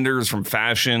 vendors from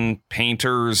fashion,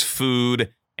 painters,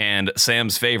 food, and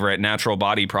Sam's favorite, natural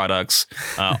body products,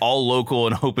 all local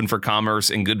and open for commerce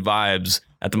and good vibes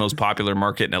at the most popular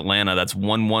market in Atlanta. That's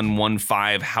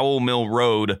 1115 Howell Mill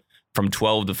Road, from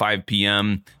 12 to 5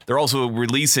 p.m. They're also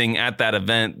releasing at that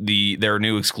event their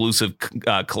new exclusive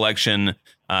collection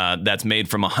that's made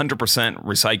from 100%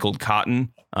 recycled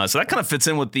cotton. So that kind of fits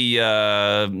in with the,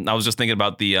 I was just thinking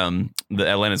about the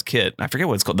Atlanta's kit. I forget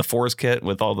what it's called, the Forest kit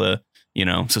with all the,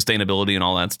 sustainability and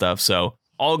all that stuff. So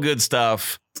all good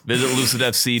stuff. Visit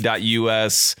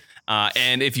lucidfc.us.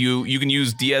 And if you can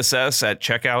use DSS at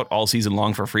checkout all season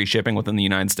long for free shipping within the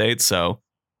United States. So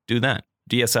do that.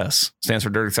 DSS stands for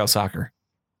Dirty South Soccer.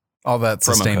 All that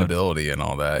sustainability and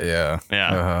all that. Yeah.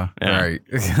 Yeah. Right.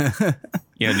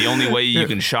 The only way you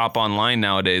can shop online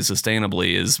nowadays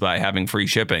sustainably is by having free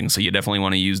shipping. So you definitely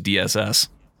want to use DSS.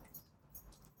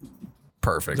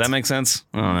 Perfect. Does that make sense?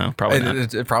 I don't know. Probably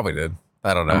not. It probably did.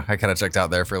 I don't know. I kind of checked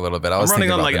out there for a little bit. I'm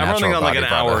running on like an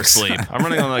hour of sleep. I'm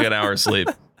running on like an hour of sleep.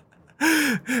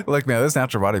 Look, man, those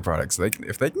natural body products,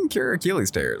 if they can cure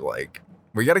Achilles tears,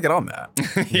 we got to get on that.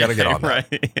 You got to get on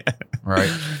that. Right.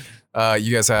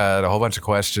 You guys had a whole bunch of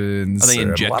questions. Are they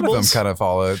injectables? A lot of them kind of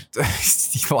followed.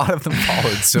 A lot of them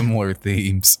followed similar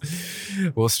themes.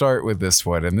 We'll start with this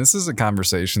one, and this is a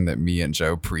conversation that me and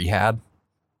Joe had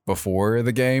before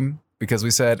the game, because we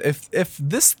said if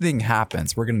this thing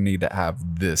happens, we're going to need to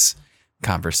have this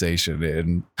conversation,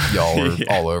 and y'all were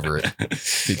all over it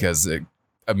because it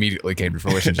immediately came to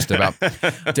fruition. Just about.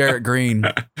 Derek Green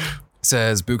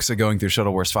says Buxa going through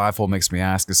Shuttleworth's five-hole makes me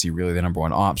ask, is he really the number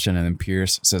one option? And then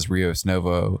Pierce says Rios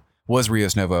Novo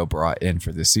brought in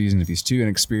for this season? If he's too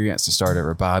inexperienced to start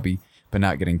over Bobby, but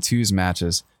not getting twos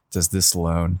matches, does this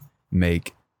loan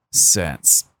make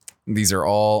sense? These are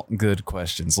all good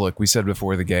questions. Look, we said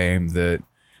before the game that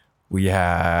we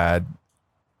had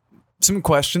some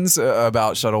questions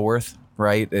about Shuttleworth,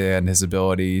 right? And his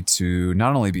ability to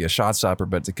not only be a shot stopper,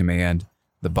 but to command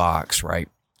the box, right?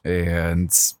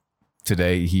 And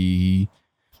today, he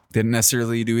didn't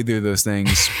necessarily do either of those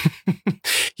things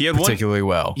particularly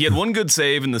well. He had one good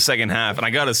save in the second half. And I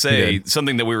got to say,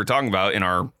 something that we were talking about in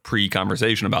our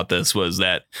pre-conversation about this was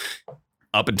that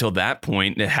up until that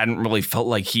point, it hadn't really felt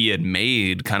like he had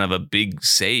made kind of a big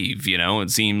save. It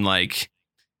seemed like,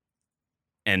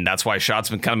 and that's why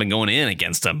shots been kind of been going in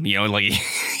against him. He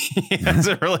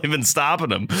hasn't really been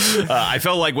stopping him. I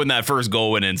felt like when that first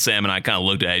goal went in, Sam and I kind of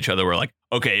looked at each other. We're like,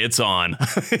 okay, it's on.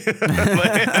 But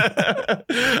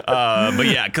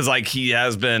yeah, because he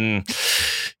has been,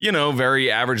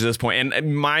 very average at this point.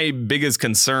 And my biggest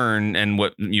concern, and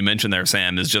what you mentioned there,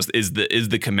 Sam, is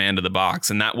the command of the box.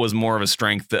 And that was more of a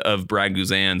strength of Brad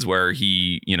Guzan's, where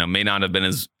he, may not have been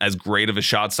as great of a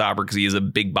shot stopper because he is a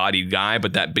big bodied guy,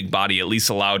 but that big body at least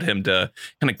allowed him to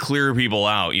kind of clear people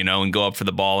out, and go up for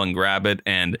the ball and grab it.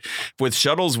 And with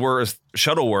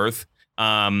Shuttleworth,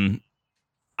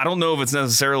 I don't know if it's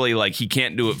necessarily like he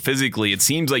can't do it physically. It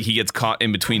seems like he gets caught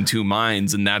in between two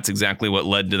minds, and that's exactly what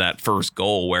led to that first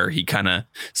goal, where he kind of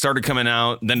started coming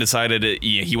out, then decided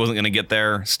he wasn't going to get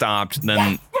there, stopped,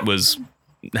 then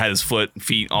had his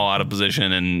feet all out of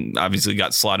position, and obviously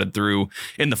got slotted through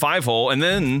in the 5-hole. And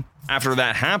then after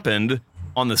that happened,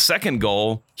 on the second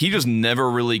goal, he just never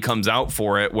really comes out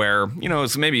for it, where,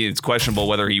 it's questionable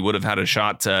whether he would have had a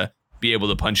shot to be able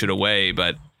to punch it away.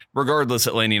 But regardless,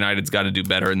 Atlanta United's got to do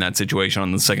better in that situation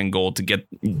on the second goal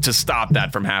to stop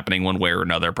that from happening one way or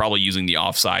another. Probably using the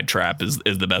offside trap is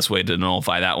the best way to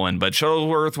nullify that one. But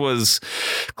Shuttleworth was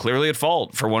clearly at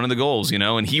fault for one of the goals,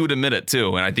 and he would admit it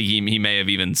too. And I think he may have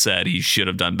even said he should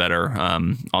have done better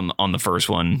on the first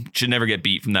one. Should never get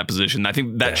beat from that position. I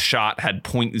think that shot had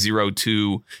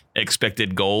 .02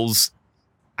 expected goals.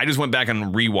 I just went back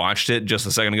and rewatched it just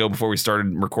a second ago before we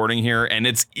started recording here, and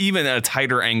it's even at a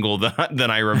tighter angle than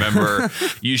I remember.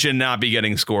 You should not be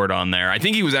getting scored on there. I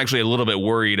think he was actually a little bit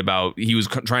worried about, he was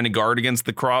trying to guard against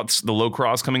the low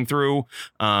cross coming through,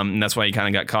 and that's why he kind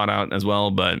of got caught out as well,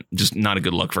 but just not a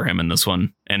good look for him in this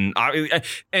one. And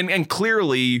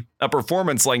clearly a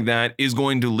performance like that is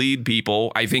going to lead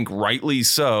people, I think rightly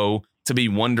so, to be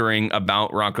wondering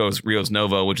about Rocco Rios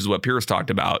Novo, which is what Pierce talked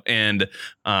about. And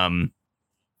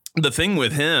the thing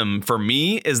with him, for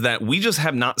me, is that we just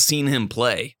have not seen him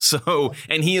play. So,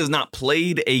 and he has not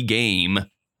played a game.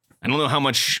 I don't know how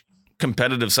much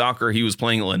competitive soccer he was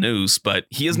playing at Lanús, but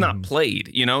he has not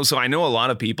played, so I know a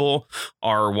lot of people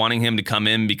are wanting him to come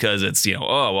in because it's,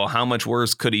 oh, well, how much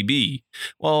worse could he be?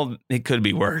 Well, it could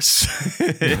be worse.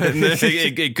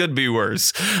 it could be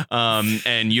worse.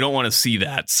 And you don't want to see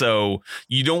that. So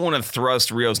you don't want to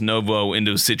thrust Rios Novo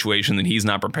into a situation that he's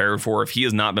not prepared for. If he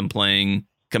has not been playing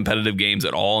competitive games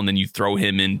at all, and then you throw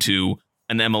him into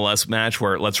an MLS match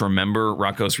where, let's remember,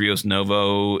 Rocco Rios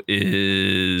Novo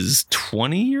is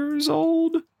 20 years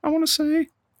old, I want to say.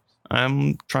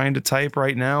 I'm trying to type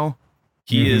right now.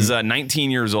 He is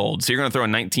 19 years old. So you're going to throw a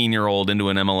 19-year-old into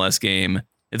an MLS game.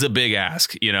 It's a big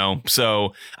ask,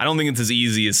 So I don't think it's as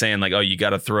easy as saying like, oh, you got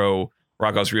to throw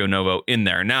Rocco Rios Novo in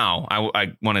there. Now,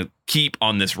 I want to keep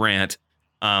on this rant.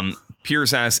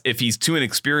 Pierce asks, if he's too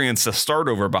inexperienced to start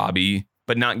over Bobby,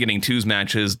 but not getting twos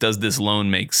matches, does this loan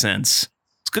make sense?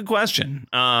 Good question.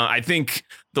 I think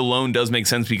the loan does make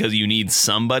sense because you need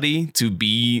somebody to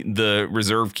be the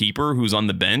reserve keeper who's on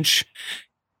the bench.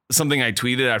 Something I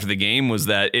tweeted after the game was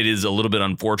that it is a little bit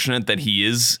unfortunate that he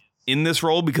is in this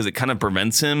role because it kind of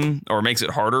prevents him or makes it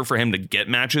harder for him to get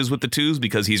matches with the twos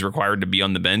because he's required to be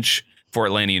on the bench for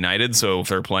Atlanta United. So if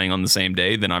they're playing on the same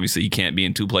day, then obviously he can't be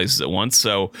in two places at once.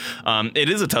 So it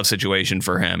is a tough situation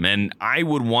for him. And I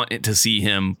would want to see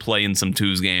him play in some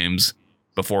twos games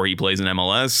before he plays in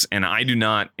MLS, and I do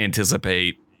not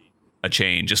anticipate a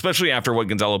change, especially after what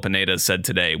Gonzalo Pineda said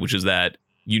today, which is that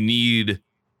you need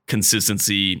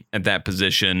consistency at that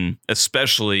position,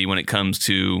 especially when it comes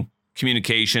to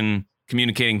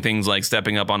communicating things like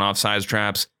stepping up on offsides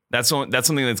traps. That's something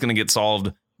that's going to get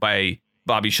solved by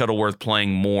Bobby Shuttleworth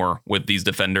playing more with these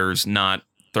defenders, not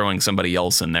throwing somebody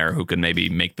else in there who could maybe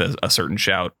make a certain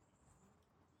shout.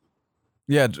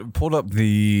 Yeah, pulled up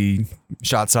the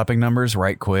shot stopping numbers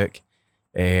right quick,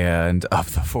 and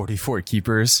of the 44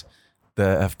 keepers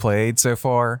that have played so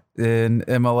far in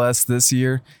MLS this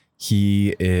year,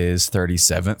 he is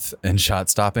 37th in shot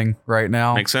stopping right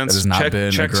now. Makes sense. That has not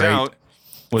been a great out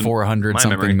 400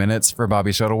 something minutes for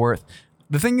Bobby Shuttleworth.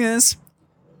 The thing is,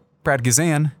 Brad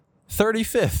Guzan,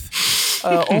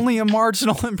 35th. Only a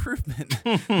marginal improvement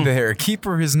there.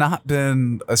 Keeper has not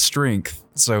been a strength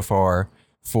so far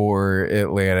for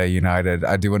Atlanta United.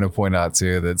 I do want to point out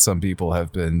too that some people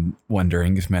have been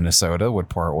wondering if Minnesota would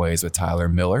part ways with Tyler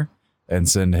Miller and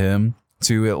send him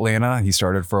to Atlanta. He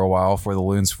started for a while for the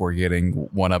Loons before getting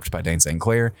one-upped by Dane St.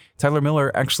 Clair. Tyler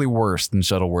Miller actually worse than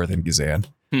Shuttleworth and Guzan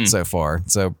so far.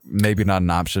 So maybe not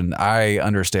an option. I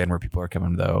understand where people are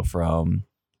coming though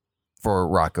for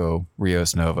Rocco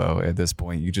Rios Novo at this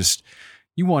point.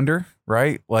 You wonder,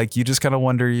 right? Like you just kind of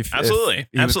wonder if absolutely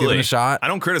a shot. I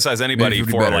don't criticize anybody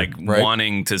for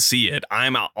wanting to see it.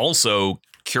 I'm also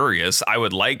curious. I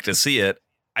would like to see it.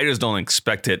 I just don't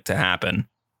expect it to happen.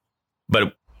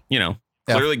 But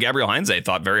clearly Gabriel Heinze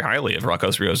thought very highly of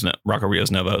Rocco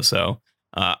Rios Novo. So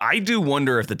I do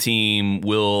wonder if the team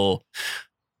will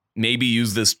maybe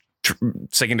use this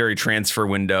secondary transfer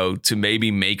window to maybe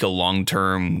make a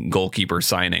long-term goalkeeper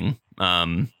signing.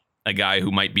 A guy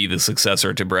who might be the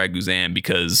successor to Brad Guzan,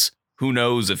 because who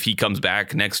knows if he comes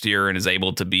back next year and is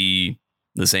able to be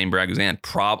the same Brad Guzan.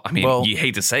 You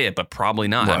hate to say it, but probably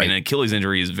not. Right. I mean, an Achilles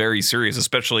injury is very serious,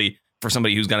 especially for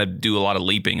somebody who's going to do a lot of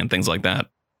leaping and things like that.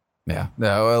 Yeah.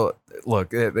 No, well,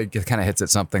 look, it kind of hits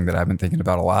at something that I've been thinking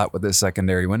about a lot with this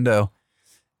secondary window,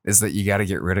 is that you got to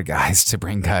get rid of guys to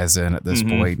bring guys in at this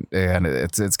point. And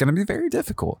it's going to be very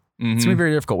difficult. It's going to be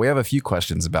very difficult. We have a few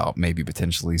questions about maybe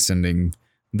potentially sending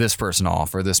this person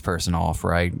off or this person off,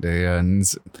 right? And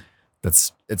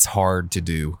it's hard to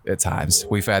do at times.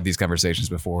 We've had these conversations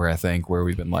before, I think, where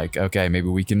we've been like, okay, maybe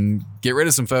we can get rid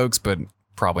of some folks, but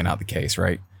probably not the case,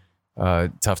 right?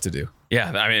 Tough to do.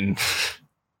 Yeah, I mean,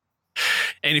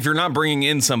 and if you're not bringing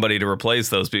in somebody to replace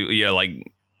those people,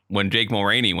 like when Jake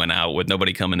Mulroney went out with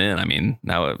nobody coming in, I mean,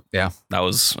 that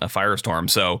was a firestorm.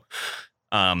 So,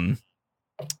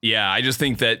 yeah, I just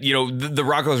think that, the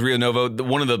Rocco Rios Novo,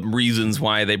 one of the reasons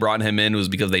why they brought him in was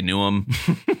because they knew him.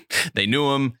 They knew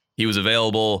him. He was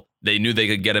available. They knew they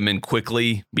could get him in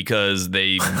quickly because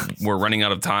they were running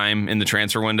out of time in the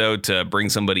transfer window to bring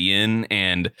somebody in.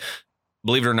 And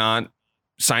believe it or not,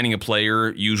 signing a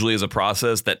player usually is a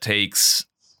process that takes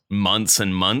months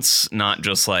and months, not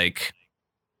just like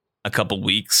a couple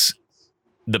weeks.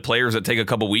 The players that take a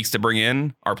couple weeks to bring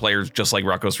in are players just like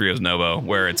Rocco Rios Novo,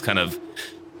 where it's kind of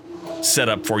set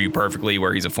up for you perfectly,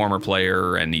 where he's a former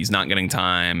player and he's not getting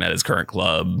time at his current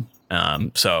club.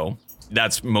 So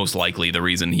that's most likely the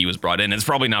reason he was brought in. It's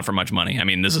probably not for much money. I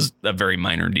mean, this is a very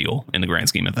minor deal in the grand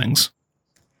scheme of things.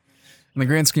 In the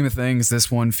grand scheme of things, this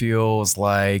one feels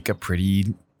like a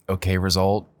pretty okay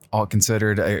result, all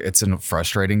considered. It's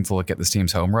frustrating to look at this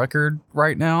team's home record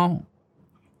right now,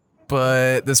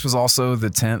 but this was also the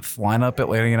 10th lineup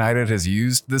Atlanta United has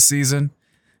used this season.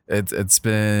 It's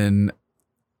been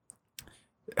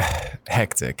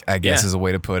hectic, I guess, is a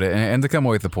way to put it. And to come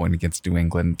away with the point against New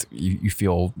England, you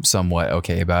feel somewhat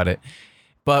okay about it.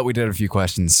 But we did have a few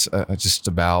questions just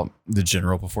about the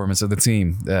general performance of the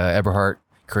team. Eberhardt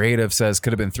Creative says,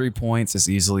 could have been 3 points as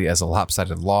easily as a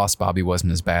lopsided loss. Bobby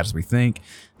wasn't as bad as we think.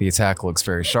 The attack looks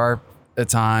very sharp at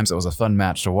times. It was a fun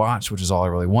match to watch, which is all I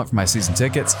really want for my season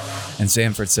tickets. And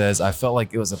Sanford says, I felt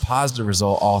like it was a positive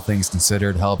result, all things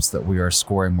considered. Helps that we are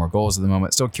scoring more goals at the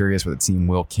moment. Still curious what the team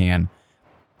can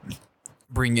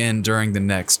bring in during the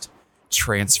next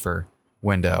transfer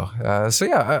window. So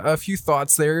yeah, a few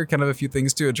thoughts there, kind of a few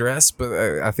things to address, but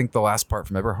I think the last part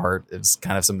from Eberhardt is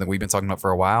kind of something we've been talking about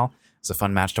for a while. It's a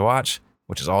fun match to watch,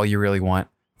 which is all you really want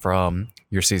from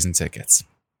your season tickets.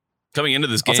 Coming into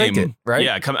this game, I'll take it, right?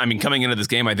 Yeah, coming into this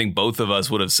game, I think both of us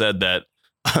would have said that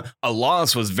a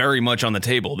loss was very much on the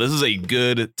table. This is a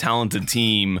good, talented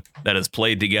team that has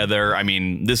played together. I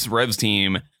mean, this Revs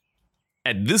team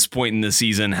at this point in the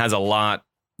season has a lot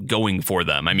going for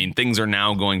them. I mean, things are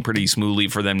now going pretty smoothly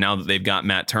for them now that they've got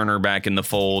Matt Turner back in the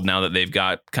fold, now that they've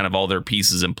got kind of all their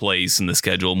pieces in place and the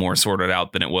schedule more sorted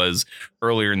out than it was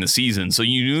earlier in the season. So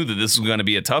you knew that this was going to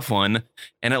be a tough one,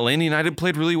 and Atlanta United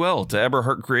played really well. To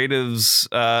Eberhardt Creative's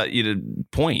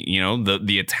point,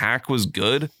 the attack was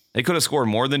good. They could have scored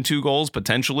more than 2 goals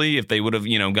potentially if they would have,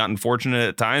 gotten fortunate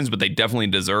at times, but they definitely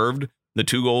deserved the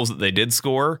 2 goals that they did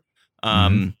score.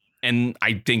 And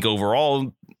I think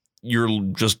overall, you're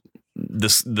just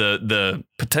the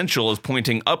potential is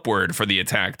pointing upward for the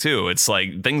attack too. It's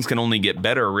like things can only get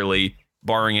better, really,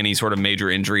 barring any sort of major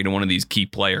injury to one of these key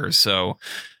players. So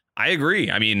I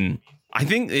agree. I mean, I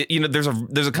think there's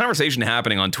a conversation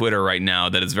happening on Twitter right now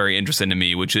that is very interesting to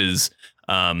me, which is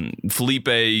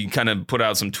Felipe kind of put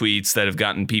out some tweets that have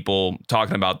gotten people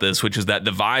talking about this, which is that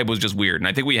the vibe was just weird. And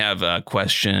I think we have a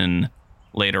question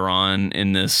later on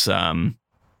in this.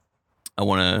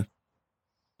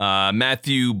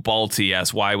 Matthew Balti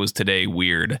asks, why was today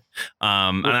weird?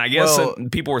 And I guess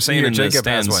people were saying in Jacob the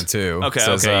stands. has one too. Okay,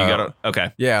 Says, okay, you got it.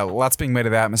 Okay. Yeah, lots being made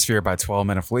of the atmosphere by 12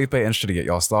 and Felipe. Interested to get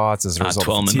y'all's thoughts as a result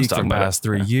of 12 fatigue talking from the about past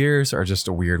 3 years, or just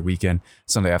a weird weekend,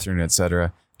 Sunday afternoon,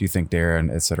 etc. Do you think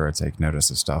Darren, etc., take notice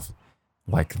of stuff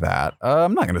like that?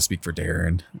 I'm not going to speak for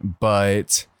Darren,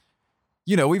 but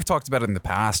we've talked about it in the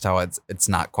past how it's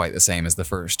not quite the same as the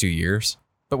first 2 years.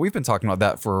 But we've been talking about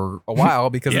that for a while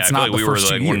because it's not the first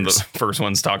 2 years. One of the first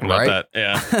ones talking about that.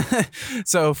 Yeah.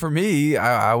 So for me,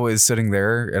 I was sitting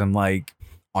there and like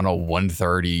on a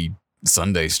 1:30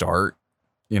 Sunday start,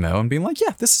 and being like,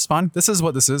 yeah, this is fine. This is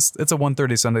what this is. It's a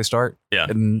 1:30 Sunday start. Yeah.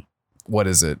 And what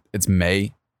is it? It's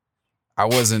May. I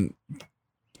wasn't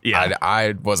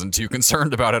too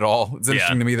concerned about it all. It's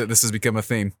interesting to me that this has become a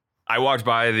theme. I walked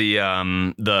by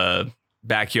the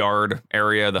backyard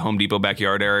area, the Home Depot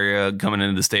backyard area coming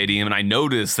into the stadium, and I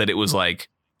noticed that it was like,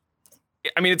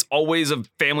 I mean, it's always a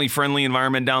family friendly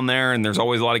environment down there and there's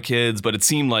always a lot of kids, but it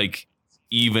seemed like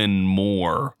even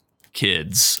more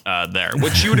kids there,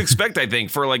 which you would expect, I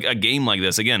think, for like a game like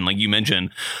this. Again, like you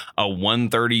mentioned, a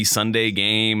 1:30 Sunday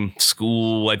game.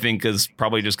 School, I think, has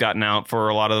probably just gotten out for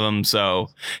a lot of them. So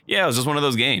yeah, it was just one of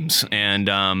those games, and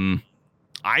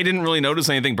I didn't really notice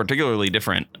anything particularly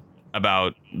different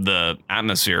about the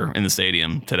atmosphere in the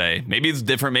stadium today. Maybe it's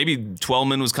different. Maybe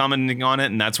Twellman was commenting on it,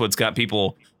 and that's what's got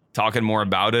people talking more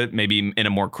about it, maybe in a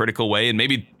more critical way. And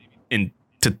maybe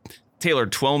to Taylor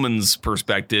Twellman's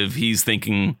perspective, he's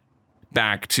thinking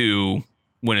back to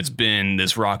when it's been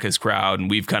this raucous crowd, and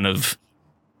we've kind of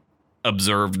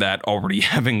observed that already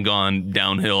having gone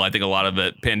downhill. I think a lot of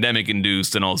it pandemic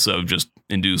induced and also just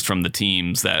induced from the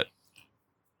teams that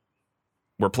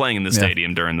were playing in the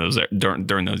stadium during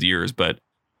those years, but I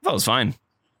thought it was fine.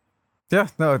 Yeah,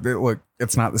 no, look,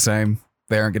 it's not the same.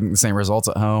 They aren't getting the same results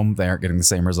at home. They aren't getting the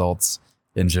same results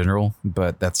in general,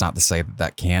 but that's not to say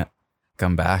that can't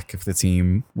come back if the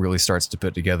team really starts to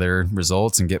put together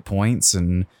results and get points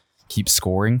and keep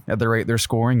scoring at the rate they're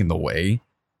scoring and the way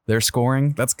they're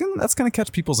scoring, that's gonna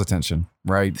catch people's attention,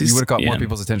 right? You would have caught more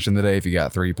people's attention today if you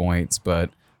got 3 points, but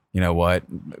you know what?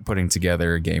 Putting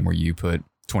together a game where you put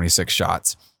 26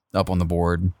 shots up on the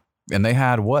board, and they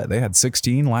had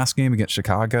 16 last game against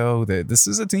Chicago. This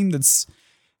is a team that's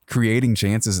creating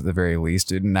chances at the very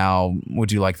least. Now,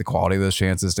 would you like the quality of those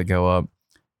chances to go up?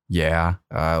 Yeah.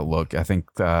 Look, I think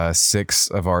 6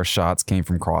 of our shots came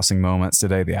from crossing moments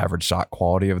today. The average shot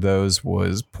quality of those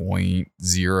was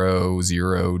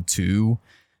 0.002.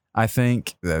 I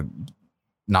think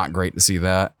not great to see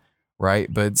that,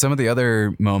 right? But some of the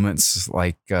other moments,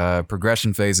 like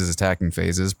progression phases, attacking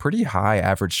phases, pretty high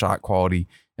average shot quality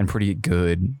and pretty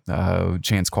good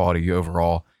chance quality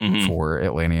overall for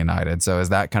Atlanta United. So as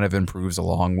that kind of improves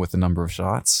along with the number of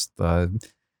shots,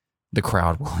 the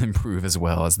crowd will improve as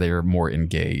well as they're more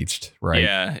engaged, right?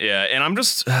 Yeah. And I'm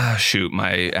just,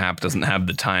 my app doesn't have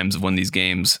the times of when these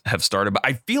games have started, but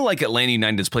I feel like Atlanta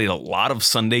United has played a lot of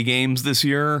Sunday games this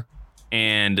year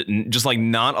and just like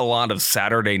not a lot of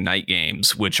Saturday night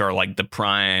games, which are like the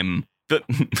prime,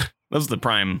 those are the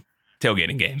prime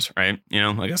tailgating games, right? You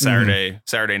know, like a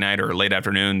Saturday night or late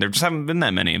afternoon. There just haven't been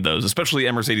that many of those, especially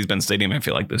at Mercedes-Benz Stadium, I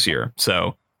feel like this year.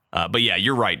 So, but yeah,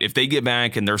 you're right. If they get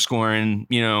back and they're scoring,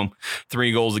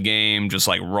 3 goals a game, just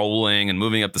like rolling and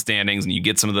moving up the standings, and you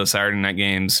get some of those Saturday night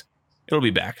games, it'll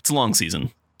be back. It's a long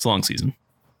season. It's a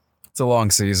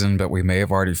long season, but we may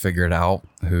have already figured out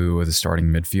who the starting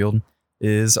midfield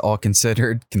is, all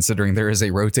considered, considering there is a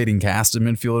rotating cast of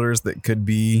midfielders that could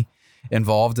be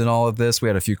involved in all of this. We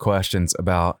had a few questions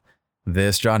about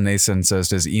this. John Nason says,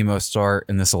 does Emo start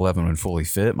in this 11 when fully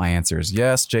fit? My answer is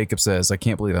yes. Jacob says, I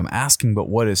can't believe I'm asking, but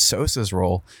what is Sosa's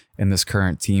role in this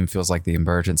current team? Feels like the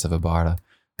emergence of Ibarra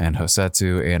and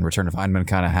Josetu and return of Heinemann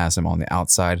kind of has him on the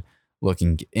outside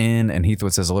looking in. And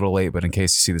Heathwood says, a little late, but in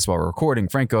case you see this while we're recording,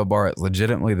 Franco Ibarra is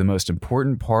legitimately the most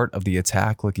important part of the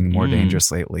attack, looking more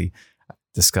dangerous lately.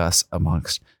 Discuss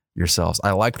amongst yourselves. I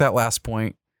like that last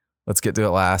point. Let's get to it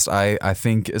last. I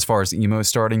think as far as Emo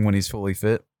starting when he's fully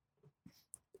fit,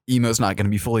 Emo's not going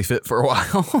to be fully fit for a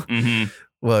while.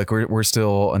 Look, we're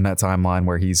still in that timeline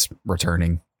where he's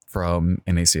returning from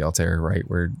an ACL tear, right?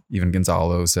 Where even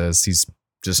Gonzalo says he's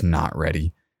just not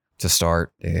ready to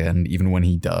start. And even when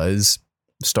he does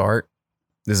start,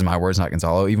 this is my words, not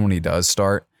Gonzalo, even when he does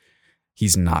start,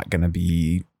 he's not going to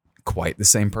be quite the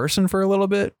same person for a little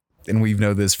bit. And we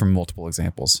know this from multiple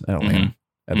examples in Atlanta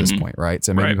at this point, right?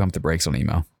 So maybe pump the brakes on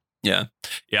Emo. Yeah.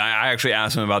 I actually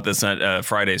asked him about this at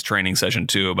Friday's training session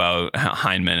too, about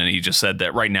Heinemann, and he just said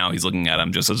that right now he's looking at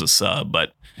him just as a sub,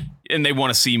 and they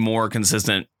want to see more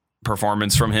consistent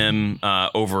performance from him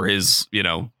over his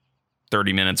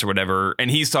 30 minutes or whatever.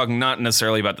 And he's talking not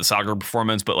necessarily about the soccer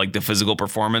performance, but like the physical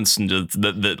performance and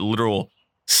the literal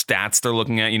stats they're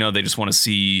looking at. They just want to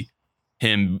see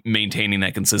him maintaining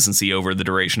that consistency over the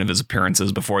duration of his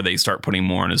appearances before they start putting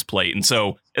more on his plate. And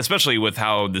so, especially with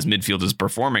how this midfield is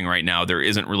performing right now, there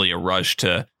isn't really a rush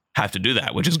to have to do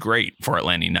that, which is great for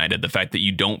Atlanta United. The fact that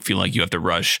you don't feel like you have to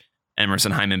rush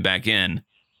Emerson Hyndman back in.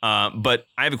 But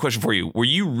I have a question for you. Were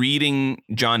you reading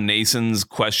John Nason's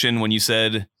question when you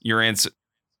said your answer?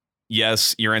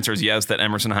 Yes, your answer is yes, that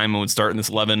Emerson Hyndman would start in this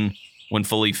 11 when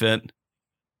fully fit.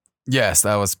 Yes,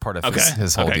 that was part of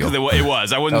his whole deal. It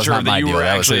was. I wasn't sure that you were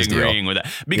actually agreeing with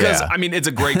that. Because, it's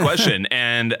a great question.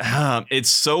 And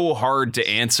it's so hard to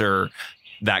answer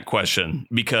that question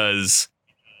because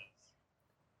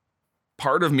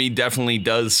part of me definitely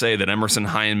does say that Emerson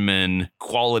Hyndman,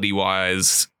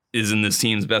 quality-wise, is in this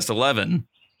team's best 11.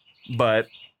 But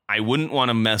I wouldn't want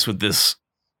to mess with this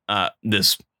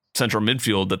central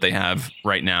midfield that they have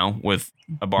right now with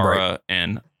Ibarra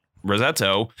and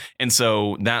Rossetto, and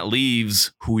so that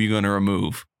leaves who are you going to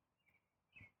remove?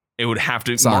 It would have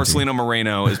to. Marcelino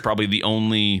Moreno is probably the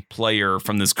only player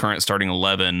from this current starting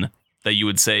 11 that you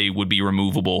would say would be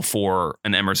removable for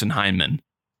an Emerson Hyndman.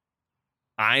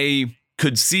 I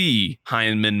could see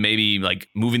Hyndman maybe like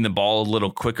moving the ball a little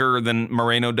quicker than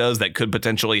Moreno does. That could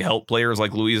potentially help players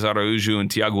like Luis Araujo and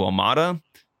Thiago Almada.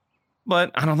 But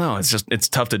I don't know. It's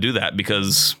tough to do that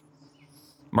because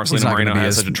Marcelino Moreno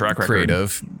has such a track record.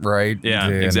 Creative, right? Yeah,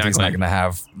 exactly. He's not going to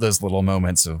have those little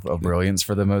moments of brilliance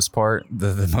for the most part.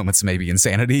 The moments maybe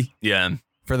insanity. Yeah.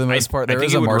 For the most part. There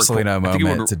was a Marcelino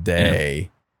moment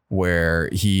today where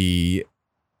he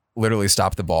literally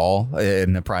stopped the ball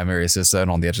in the primary assist zone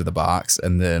on the edge of the box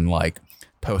and then like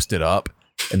posted up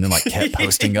and then like kept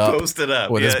posting up,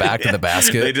 with his back to the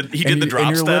basket. He did the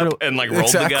drop step and like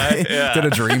rolled the guy. Yeah. Did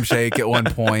a dream shake at one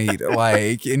point,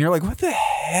 like, and you're like, what the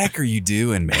heck are you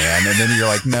doing, man? And then you're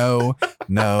like, no,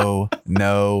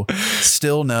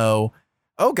 still no.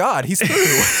 oh God, he's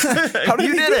through. How did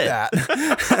You he did do it.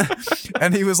 that?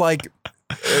 And he was like,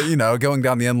 going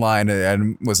down the end line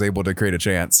and was able to create a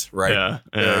chance. Right. Yeah.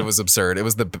 It was absurd. It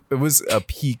was a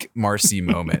peak Marcy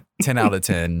moment. 10 out of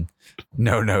 10.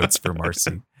 No notes for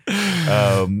Marcy.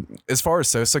 As far as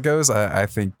Sosa goes, I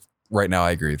think right now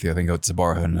I agree with you. I think it's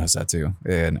Ibarra and Rossetto,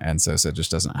 and Sosa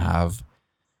just doesn't have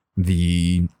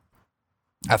the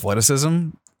athleticism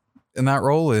in that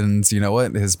role. And you know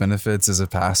what? His benefits as a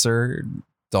passer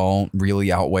don't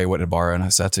really outweigh what Ibarra and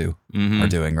Rossetto are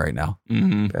doing right now.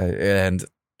 And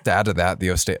to add to that,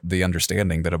 the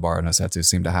understanding that Ibarra and Rossetto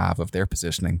seem to have of their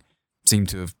positioning seem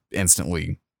to have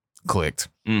instantly clicked.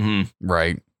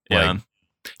 Right? Yeah. Like,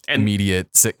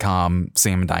 immediate sitcom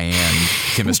Sam and Diane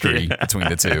chemistry between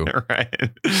the two.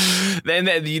 Right. And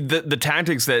the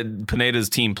tactics that Pineda's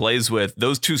team plays with,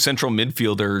 those two central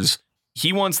midfielders,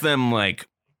 he wants them like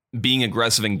being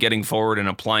aggressive and getting forward and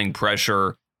applying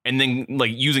pressure, and then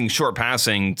like using short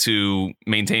passing to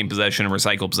maintain possession and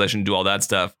recycle possession, do all that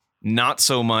stuff. Not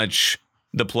so much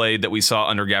the play that we saw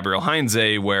under Gabriel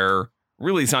Heinze, where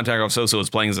really Santiago Sosa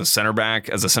was playing as a center back,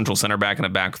 as a central center back in a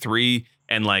back three,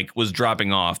 and like was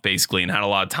dropping off basically and had a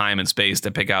lot of time and space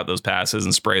to pick out those passes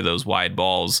and spray those wide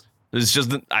balls. It's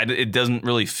just it doesn't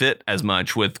really fit as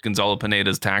much with Gonzalo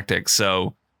Pineda's tactics.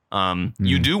 So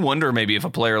you do wonder maybe if a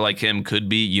player like him could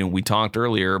be, we talked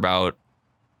earlier about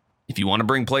if you want to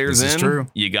bring players in,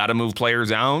 you got to move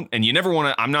players out, and you never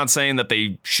want to. I'm not saying that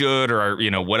they should or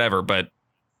whatever, but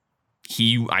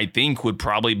he, I think, would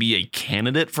probably be a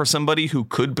candidate for somebody who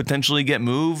could potentially get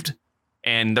moved.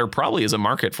 And there probably is a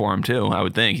market for him, too, I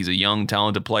would think. He's a young,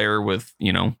 talented player with,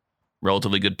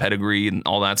 relatively good pedigree and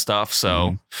all that stuff.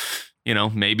 So,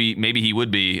 maybe he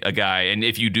would be a guy. And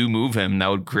if you do move him, that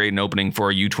would create an opening for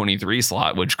a U23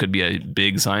 slot, which could be a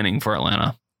big signing for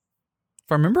Atlanta.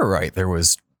 If I remember right, there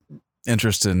was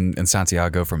interest in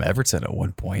Santiago from Everton at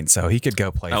one point. So he could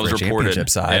go play for a championship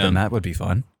side, and that would be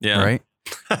fun. Yeah. Right?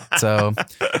 So,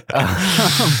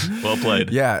 well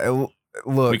played. Yeah.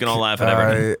 Look, we can all laugh at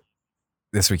everything.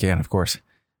 This we can, of course.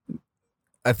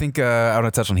 I think I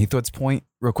want to touch on Heathwood's point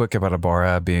real quick about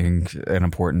Ibarra being an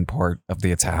important part of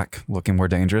the attack, looking more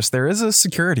dangerous. There is a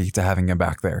security to having him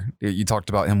back there. You talked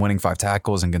about him winning 5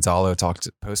 tackles, and Gonzalo talked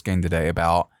post-game today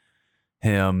about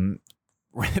him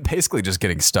basically just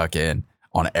getting stuck in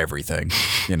on everything,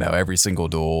 every single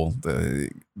duel,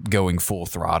 going full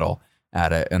throttle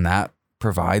at it. And that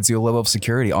provides you a level of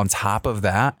security. On top of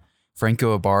that,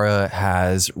 Franco Ibarra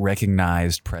has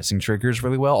recognized pressing triggers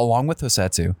really well, along with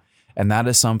Rossetto. And that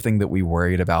is something that we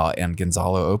worried about, and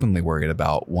Gonzalo openly worried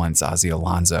about once Ozzy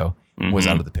Alonso was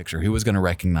out of the picture. Who was going to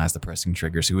recognize the pressing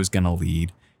triggers? Who was going to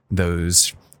lead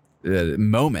those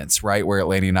moments, right, where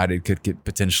Atlanta United could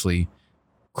potentially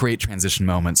create transition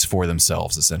moments for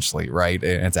themselves, essentially, right?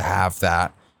 And to have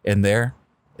that in there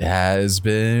has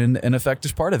been an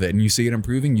effective part of it. And you see it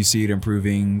improving. You see it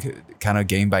improving kind of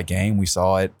game by game. We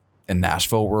saw it in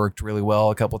Nashville, worked really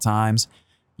well a couple of times.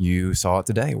 You saw it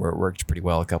today where it worked pretty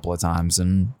well a couple of times.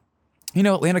 And,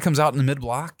 Atlanta comes out in the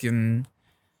mid-block and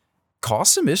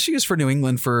caused some issues for New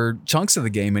England for chunks of the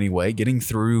game anyway, getting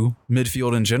through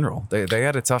midfield in general. They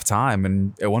had a tough time.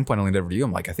 And at one point I leaned over to you.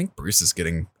 I'm like, I think Bruce is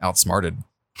getting outsmarted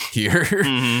here.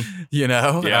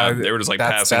 Yeah, they were just like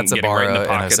passing, getting right in the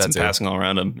pockets and passing all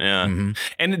around him. Yeah.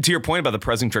 And to your point about the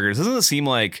pressing triggers, doesn't it seem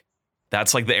like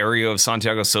that's like the area of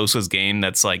Santiago Sosa's game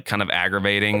that's like kind of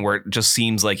aggravating, where it just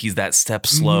seems like he's that step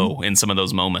slow in some of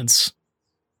those moments?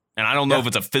 And I don't know if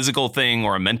it's a physical thing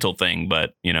or a mental thing,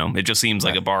 but it just seems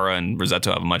like Ibarra and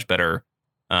Rossetto have a much better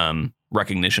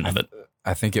recognition of it.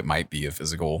 I think it might be a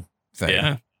physical thing.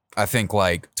 Yeah. I think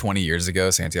like 20 years ago,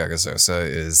 Santiago Sosa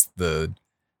is the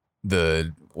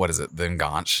what is it? The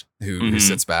Nganch who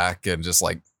sits back and just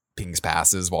like pings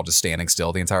passes while just standing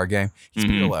still the entire game. He's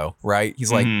Pirlo, right?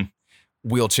 He's like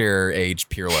wheelchair age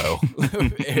Pirlo,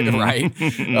 right?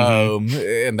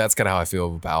 And that's kind of how I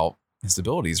feel about his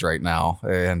abilities right now.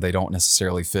 And they don't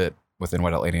necessarily fit within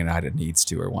what Atlanta United needs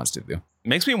to or wants to do.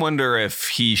 Makes me wonder if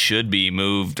he should be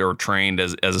moved or trained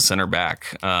as a center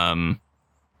back.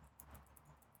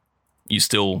 You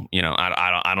still,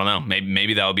 I don't know.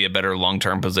 Maybe that would be a better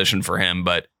long-term position for him.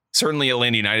 But certainly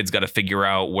Atlanta United's got to figure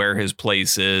out where his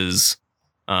place is.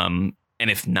 And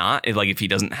if not, if he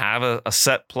doesn't have a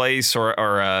set place or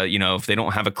if they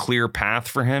don't have a clear path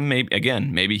for him,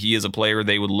 maybe he is a player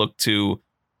they would look to,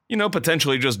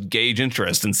 potentially just gauge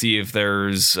interest and see if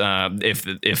there's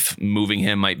if moving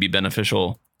him might be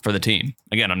beneficial for the team.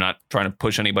 Again, I'm not trying to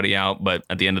push anybody out, but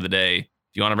at the end of the day,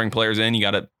 if you want to bring players in, you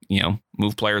got to,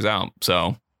 move players out.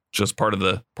 So just part of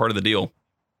the deal.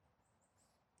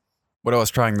 What I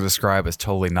was trying to describe is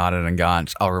totally not an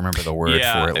enganche. I'll remember the word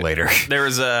for it later. There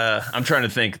was I'm trying to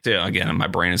think too. Again, my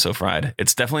brain is so fried.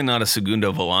 It's definitely not a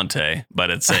segundo volante, but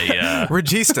it's a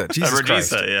regista. Jesus a regista.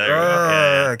 Christ.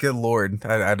 Yeah. Good Lord.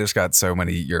 I just got so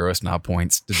many Eurosnob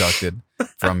points deducted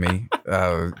from me.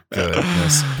 Oh,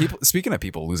 goodness. Speaking of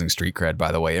people losing street cred,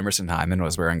 by the way, Emerson Hyman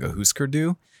was wearing a Husker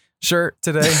Du shirt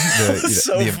today.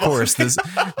 Of course,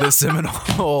 the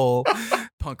Seminole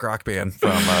punk rock band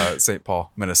from St.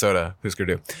 Paul, Minnesota, Husker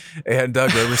Du. And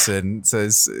Doug Roberson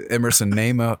says, Emerson,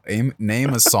 name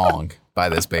a song by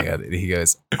this band. And he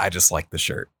goes, I just like the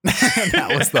shirt. And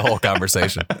that was the whole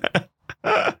conversation.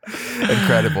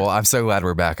 Incredible. I'm so glad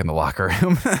we're back in the locker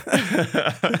room.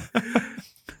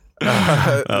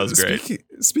 That was great.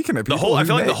 Speaking of people, I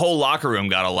feel like the whole locker room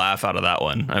got a laugh out of that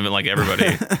one. I mean, like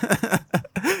everybody.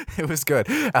 It was good.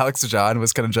 Alex John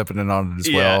was kind of jumping in on it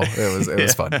as well. It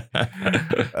was fun.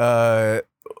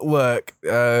 Look,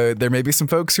 there may be some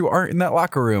folks who aren't in that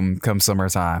locker room come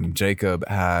summertime. Jacob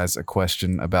has a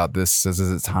question about this. Says,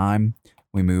 is it time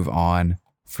we move on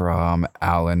from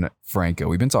Alan Franco?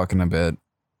 We've been talking a bit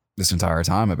this entire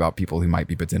time about people who might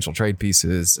be potential trade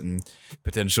pieces and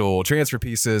potential transfer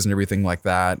pieces and everything like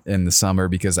that in the summer,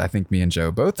 because I think me and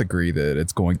Joe both agree that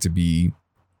it's going to be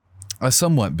a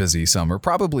somewhat busy summer,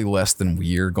 probably less than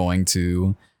we are going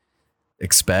to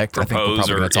expect. I think we're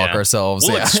probably going to talk ourselves.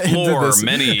 We'll explore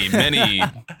many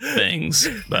things,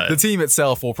 but the team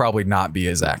itself will probably not be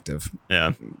as active.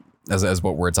 Yeah. As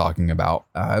what we're talking about.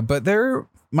 But there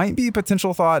might be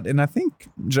potential thought. And I think,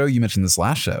 Joe, you mentioned this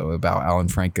last show about Alan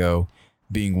Franco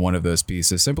being one of those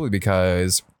pieces simply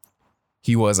because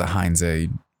he was a Heinze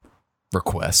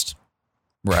request,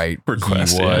 right?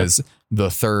 He was the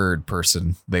third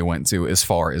person they went to as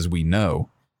far as we know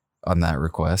on that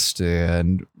request.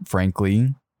 And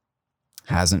frankly,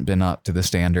 hasn't been up to the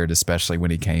standard, especially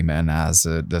when he came in as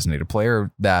a designated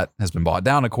player. That has been bought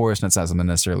down, of course, and it's not something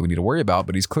necessarily we need to worry about,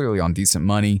 but he's clearly on decent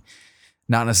money,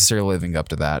 not necessarily living up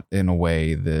to that in a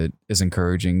way that is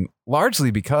encouraging,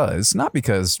 largely because, not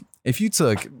because if you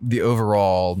took the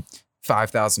overall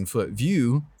 5,000 foot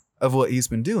view of what he's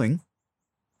been doing,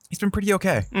 he's been pretty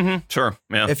okay. Mm-hmm. Sure.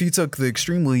 Yeah. If you took the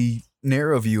extremely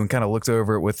narrow view and kind of looked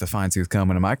over it with the fine tooth comb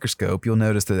and a microscope, you'll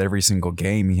notice that every single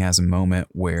game he has a moment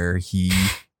where he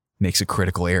makes a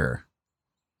critical error.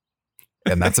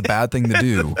 And that's a bad thing to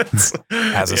do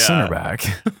as a center back.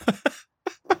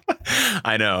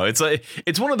 I know.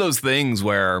 It's one of those things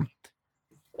where,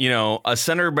 a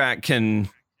center back can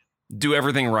do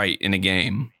everything right in a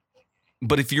game.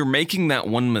 But if you're making that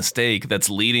one mistake that's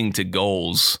leading to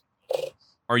goals,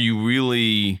 are you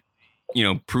really,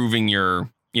 proving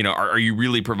are you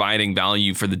really providing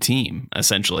value for the team,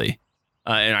 essentially?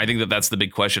 And I think that that's the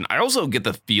big question. I also get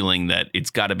the feeling that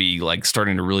it's got to be like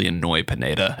starting to really annoy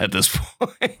Pineda at this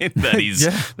point that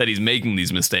he's making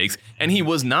these mistakes. And he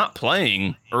was not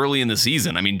playing early in the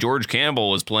season. I mean, George Campbell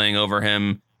was playing over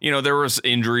him. There was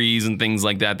injuries and things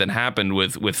like that happened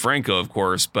with Franco, of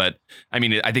course. But I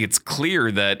mean, I think it's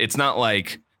clear that it's not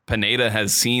like Pineda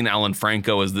has seen Alan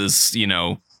Franco as this,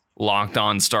 locked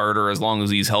on starter as long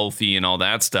as he's healthy and all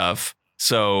that stuff.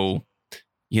 So,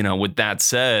 with that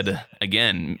said,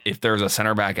 again, if there's a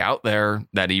center back out there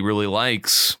that he really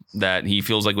likes, that he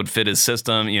feels like would fit his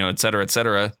system, et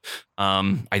cetera,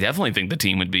 I definitely think the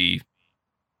team would be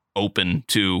open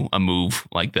to a move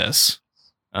like this.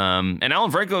 And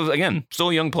Alan Franco, again, still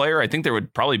a young player. I think there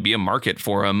would probably be a market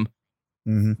for him,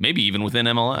 maybe even within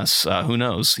MLS. Who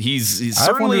knows? He's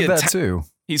certainly that too.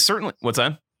 He's certainly, what's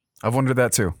that? I've wondered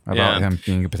that too, about him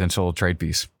being a potential trade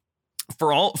piece.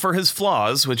 For his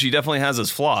flaws, which he definitely has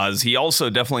his flaws, he also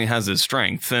definitely has his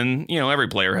strengths. And, every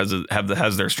player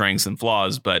has their strengths and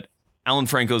flaws, but Alan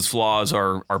Franco's flaws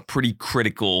are pretty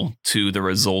critical to the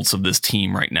results of this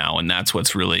team right now. And that's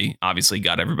what's really obviously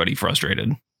got everybody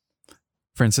frustrated.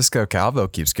 Francisco Calvo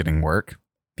keeps getting work.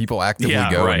 People actively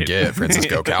and get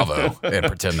Francisco Calvo and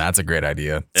pretend that's a great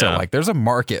idea. So there's a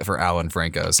market for Alan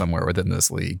Franco somewhere within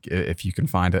this league if you can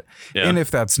find it. Yeah. And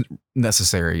if that's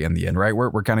necessary in the end, right?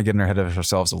 We're kind of getting ahead of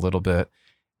ourselves a little bit.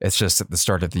 It's just that the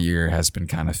start of the year has been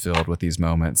kind of filled with these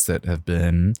moments that have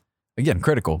been, again,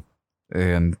 critical,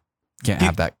 and can't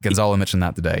have that. Gonzalo mentioned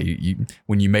that today. You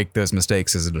when you make those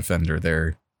mistakes as a defender,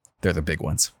 they're the big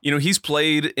ones. He's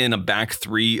played in a back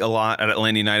three a lot at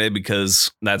Atlanta United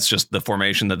because that's just the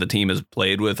formation that the team has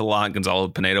played with a lot. Gonzalo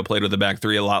Pineda played with a back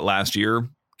three a lot last year,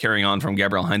 carrying on from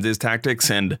Gabriel Heinze's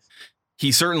tactics. And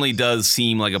he certainly does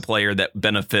seem like a player that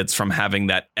benefits from having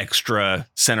that extra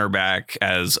center back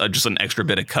as just an extra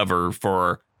bit of cover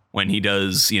for when he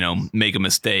does, make a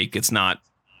mistake. It's not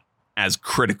as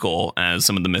critical as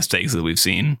some of the mistakes that we've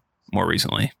seen more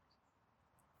recently.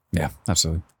 Yeah,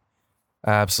 absolutely.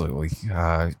 Absolutely.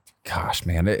 Gosh,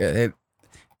 man. It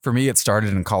for me, it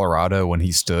started in Colorado when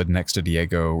he stood next to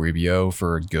Diego Rubio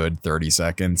for a good 30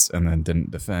 seconds and then didn't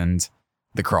defend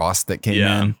the cross that came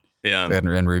in. Yeah.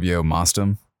 And Rubio mossed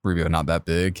him. Rubio not that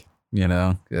big, you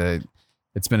know.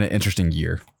 It's been an interesting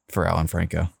year for Alan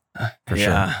Franco. For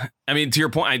sure. I mean, to your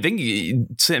point, I think,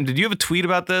 Sam, did you have a tweet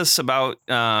about this? About,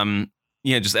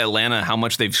 just Atlanta, how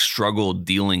much they've struggled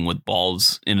dealing with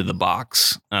balls into the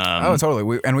box. Oh, totally.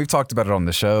 We've talked about it on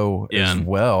the show as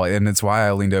well. And it's why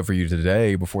I leaned over you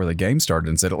today before the game started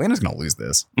and said, Atlanta's going to lose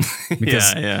this.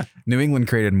 Because New England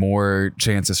created more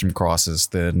chances from crosses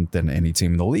than any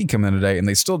team in the league coming in today. And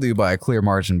they still do by a clear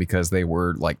margin because they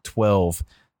were like 12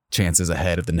 chances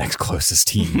ahead of the next closest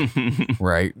team.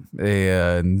 Right.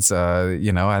 And,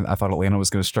 I thought Atlanta was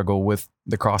going to struggle with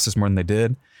the crosses more than they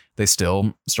did. They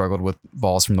still struggled with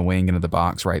balls from the wing into the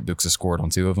box, right? Buxa scored on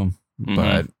 2 of them. Mm-hmm.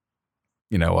 But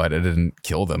you know what? It didn't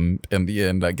kill them in the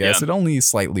end, I guess. Yeah. It only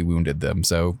slightly wounded them.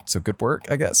 So good work,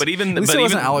 I guess. But it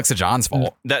wasn't Alex Ajon's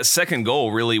fault. That second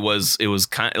goal really was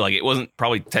kind of like, it wasn't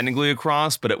probably technically a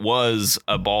cross, but it was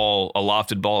a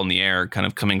lofted ball in the air, kind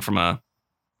of coming from a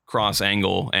cross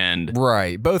angle. And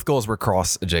right. Both goals were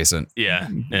cross adjacent. Yeah.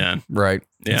 Right.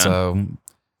 Yeah. So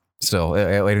still,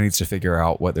 Atlanta needs to figure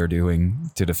out what they're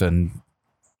doing to defend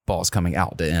balls coming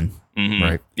out to in. Mm-hmm.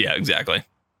 Right. Yeah, exactly.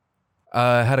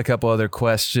 I had a couple other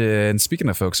questions. Speaking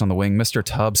of folks on the wing, Mr.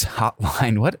 Tubbs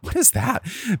Hotline. What is that?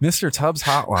 Mr. Tubbs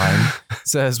Hotline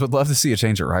says, would love to see a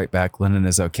change at right back. Lennon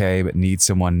is okay, but needs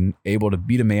someone able to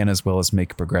beat a man as well as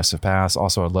make a progressive pass.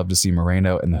 Also, I'd love to see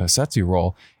Moreno in the Josetu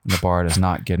role, and Ibarra does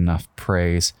not get enough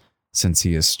praise since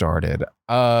he has started.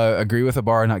 Agree with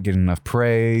Ibarra not getting enough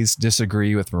praise.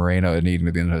 Disagree with Moreno needing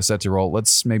to be in the Josetu role.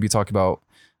 Let's maybe talk about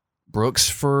Brooks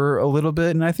for a little bit,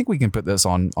 and I think we can put this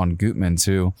on Gutman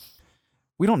too.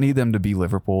 We don't need them to be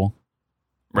Liverpool,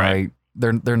 right?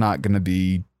 They're not going to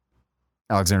be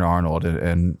Alexander-Arnold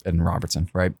and Robertson,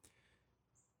 right?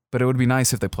 But it would be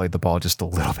nice if they played the ball just a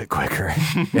little bit quicker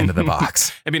into the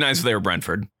box. It'd be nice if they were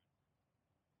Brentford.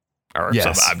 Or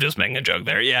yes. I'm just making a joke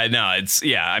there. Yeah, no,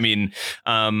 I mean,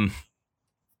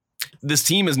 this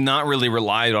team has not really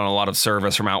relied on a lot of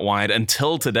service from out wide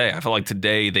until today. I feel like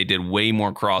today they did way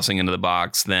more crossing into the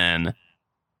box than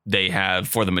they have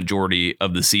for the majority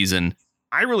of the season.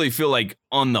 I really feel like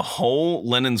on the whole,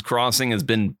 Lennon's crossing has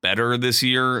been better this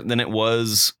year than it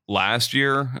was last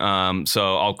year.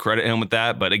 So I'll credit him with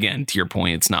that. But again, to your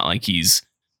point, it's not like he's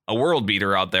a world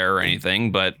beater out there or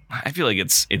anything, but I feel like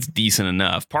it's decent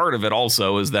enough. Part of it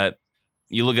also is that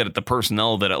you look at the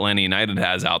personnel that Atlanta United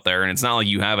has out there, and it's not like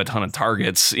you have a ton of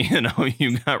targets. You know,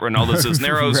 you got Ronaldo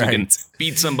Cisneros right. who can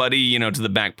beat somebody, to the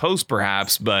back post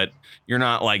perhaps, but you're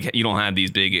not like, you don't have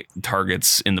these big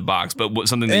targets in the box. But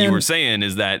something that you were saying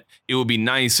is that it would be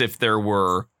nice if there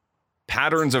were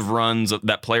patterns of runs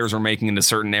that players were making into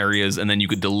certain areas, and then you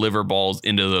could deliver balls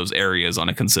into those areas on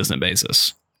a consistent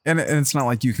basis. And it's not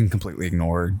like you can completely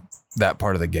ignore that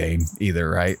part of the game either,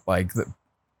 right? Like the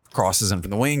crosses in from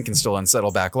the wing can still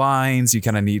unsettle back lines. You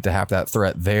kind of need to have that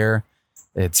threat there.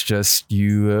 It's just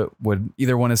you would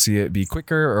either want to see it be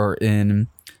quicker or in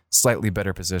slightly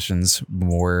better positions,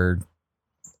 more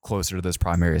closer to those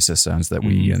primary systems that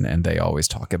we and they always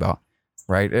talk about,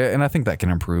 right? And I think that can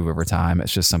improve over time.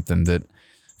 It's just something that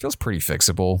feels pretty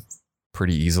fixable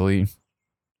pretty easily.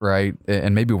 Right.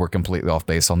 And maybe we're completely off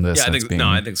base on this. Yeah,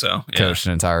 I think so. Yeah. Coached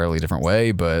an entirely different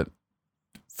way. But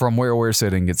from where we're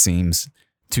sitting, it seems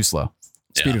too slow.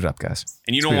 Speed it up, guys.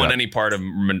 And you don't want any part of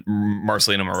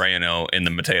Marcelino Moreno in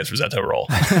the Mateus Rossetto role.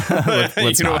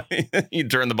 Let's not. You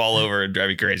turn the ball over and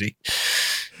drive you crazy.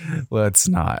 Let's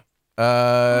not.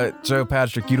 Joe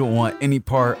Patrick, you don't want any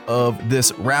part of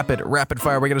this rapid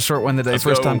fire. We got a short one today.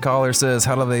 First time caller says,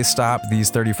 how do they stop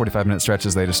these 30, 45-minute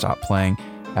stretches? They just stop playing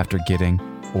after getting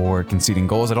or conceding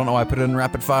goals. I don't know why I put it in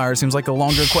rapid fire. Seems like a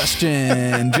longer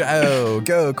question. Joe,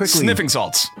 go quickly. Sniffing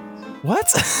salts.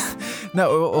 What?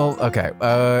 No, well, okay.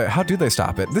 How do they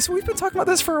stop it? We've been talking about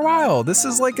this for a while. This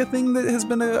is like a thing that has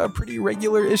been a pretty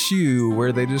regular issue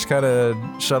where they just kind of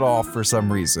shut off for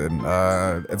some reason.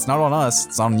 It's not on us.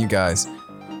 It's on you guys.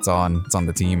 It's on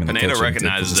the team and the Pineda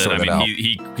recognizes it. I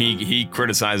mean, he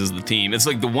criticizes the team. It's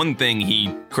like the one thing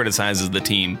he criticizes the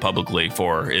team publicly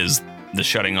for is the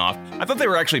shutting off. I thought they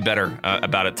were actually better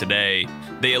about it today.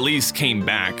 They at least came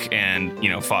back and,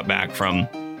 fought back from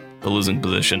the losing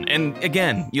position. And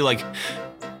again,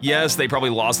 yes, they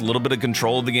probably lost a little bit of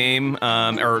control of the game,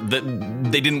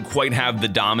 they didn't quite have the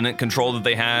dominant control that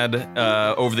they had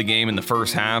over the game in the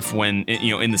first half when,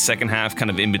 in the second half,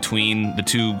 kind of in between the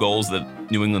two goals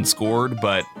that New England scored.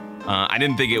 But I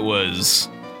didn't think it was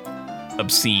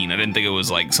obscene. I didn't think it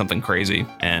was like something crazy.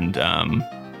 And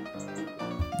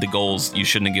the goals, you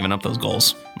shouldn't have given up those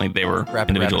goals. Like they were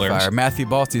individual errors. Fire. Matthew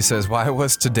Balti says, why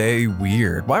was today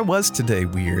weird? Why was today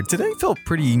weird? Today felt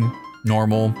pretty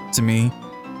normal to me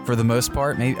for the most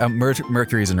part. Maybe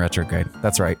Mercury's in retrograde.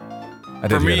 That's right.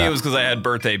 For me, it was because I had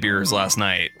birthday beers last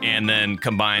night and then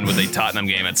combined with a Tottenham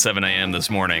game at 7 a.m.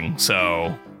 this morning.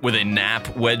 So with a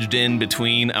nap wedged in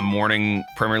between a morning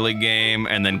Premier League game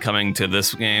and then coming to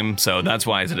this game. So that's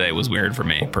why today was weird for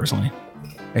me personally.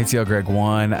 ATL Greg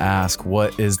 1 asks,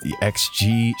 what is the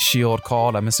XG shield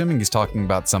called? I'm assuming he's talking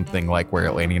about something like where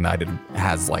Atlanta United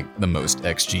has like the most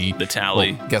XG. The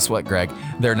tally. Well, guess what, Greg?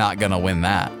 They're not going to win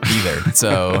that either.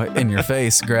 So in your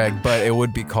face, Greg, but it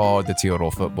would be called the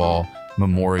Total Football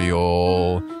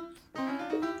Memorial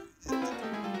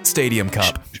Stadium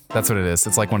Cup. That's what it is.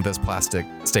 It's like one of those plastic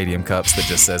stadium cups that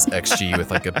just says XG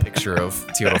with like a picture of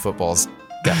Total Football's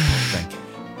thing.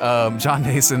 John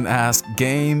Nason asked,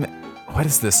 game... What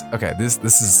is this? Okay, this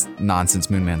is nonsense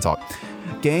Moonman talk.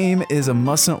 Game is a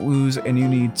mustn't lose and you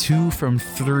need 2 from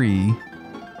 3. I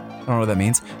don't know what that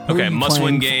means. Okay, must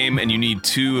win game and you need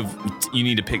to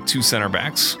pick 2 center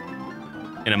backs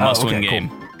in a must win game.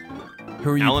 Cool. Who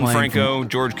are you Alan playing Franco,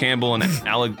 George Campbell, and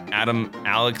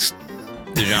Alex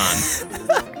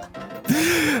DeJean.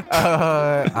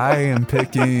 I am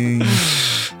picking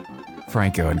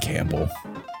Franco and Campbell.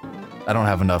 I don't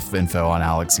have enough info on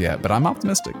Alex yet, but I'm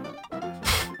optimistic.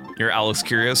 You're Alex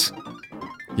curious?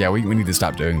 Yeah, we need to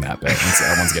stop doing that, but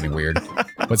that one's getting weird.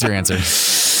 What's your answer?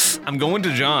 I'm going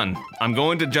to John. And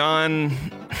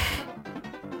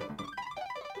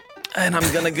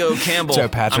I'm going to go Campbell. Joe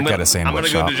Patrick had a sandwich I'm going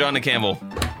to go to John and Campbell.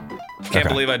 Can't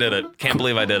believe I did it.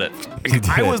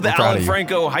 I was the Alan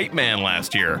Franco hype man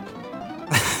last year.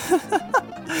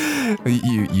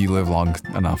 You live long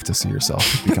enough to see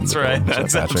yourself become That's the right. villain,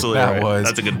 That's Patrick. absolutely That right. was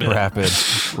That's a good bit. Rapid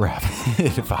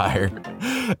fire.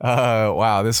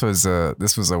 Wow, this was a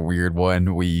weird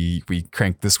one. We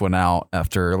cranked this one out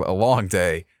after a long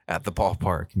day at the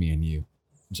ballpark, me and you,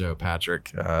 Joe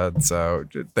Patrick. So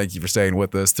thank you for staying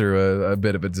with us through a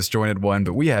bit of a disjointed one,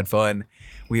 but we had fun.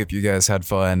 We hope you guys had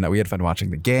fun. We had fun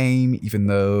watching the game, even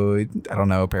though, I don't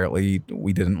know, apparently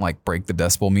we didn't like break the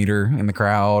decibel meter in the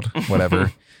crowd,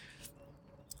 whatever.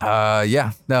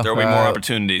 Yeah, no. There'll be more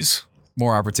opportunities.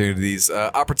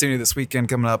 Opportunity this weekend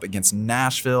coming up against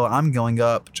Nashville. I'm going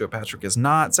up. Joe Patrick is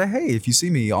not. Say, hey, if you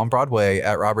see me on Broadway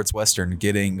at Roberts Western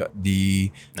getting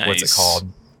the, what's it called?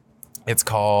 It's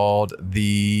called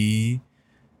the,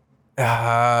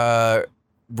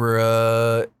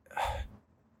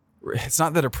 it's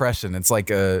not the Depression. It's like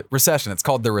a recession. It's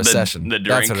called the Recession. The drink.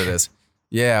 That's what it is.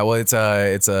 Yeah, well, it's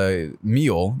a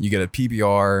meal. You get a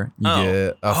PBR, you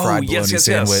get a fried bologna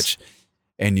sandwich,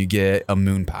 and you get a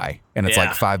moon pie, and it's like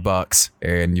 $5,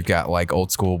 and you've got like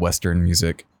old school Western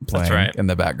music playing in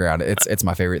the background. It's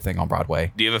my favorite thing on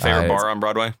Broadway. Do you have a favorite bar on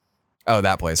Broadway? Oh,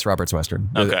 that place, Roberts Western.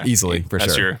 Okay, easily for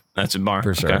sure. That's a bar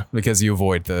for sure because you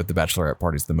avoid the bachelorette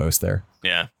parties the most there.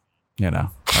 Yeah. You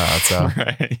know, so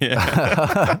right,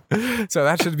 yeah. So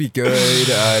that should be good.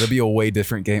 It'll be a way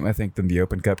different game, I think, than the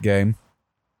Open Cup game.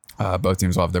 Both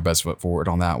teams will have their best foot forward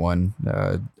on that one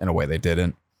in a way they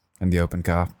didn't in the Open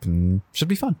Cup, and should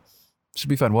be fun.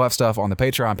 We'll have stuff on the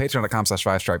Patreon,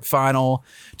 patreon.com/5stripe-final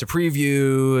to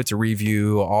preview, to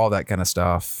review, all that kind of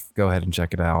stuff. Go ahead and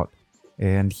check it out.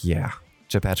 And yeah,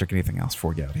 Joe Patrick, anything else before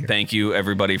we get out of here? Thank you,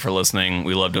 everybody, for listening.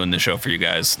 We love doing this show for you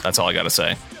guys. That's all I got to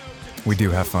say. We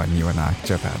do have fun, you and I,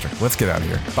 Joe Patrick. Let's get out of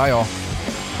here. Bye, all.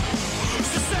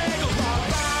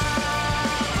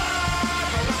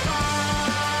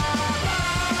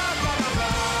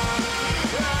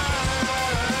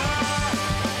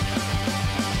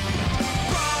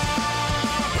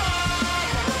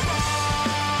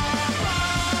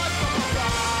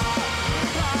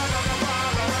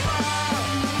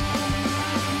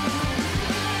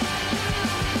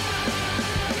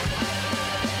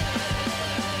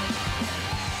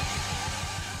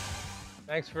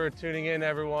 Thanks for tuning in,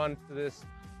 everyone, to this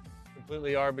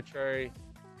completely arbitrary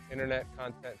internet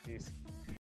content piece.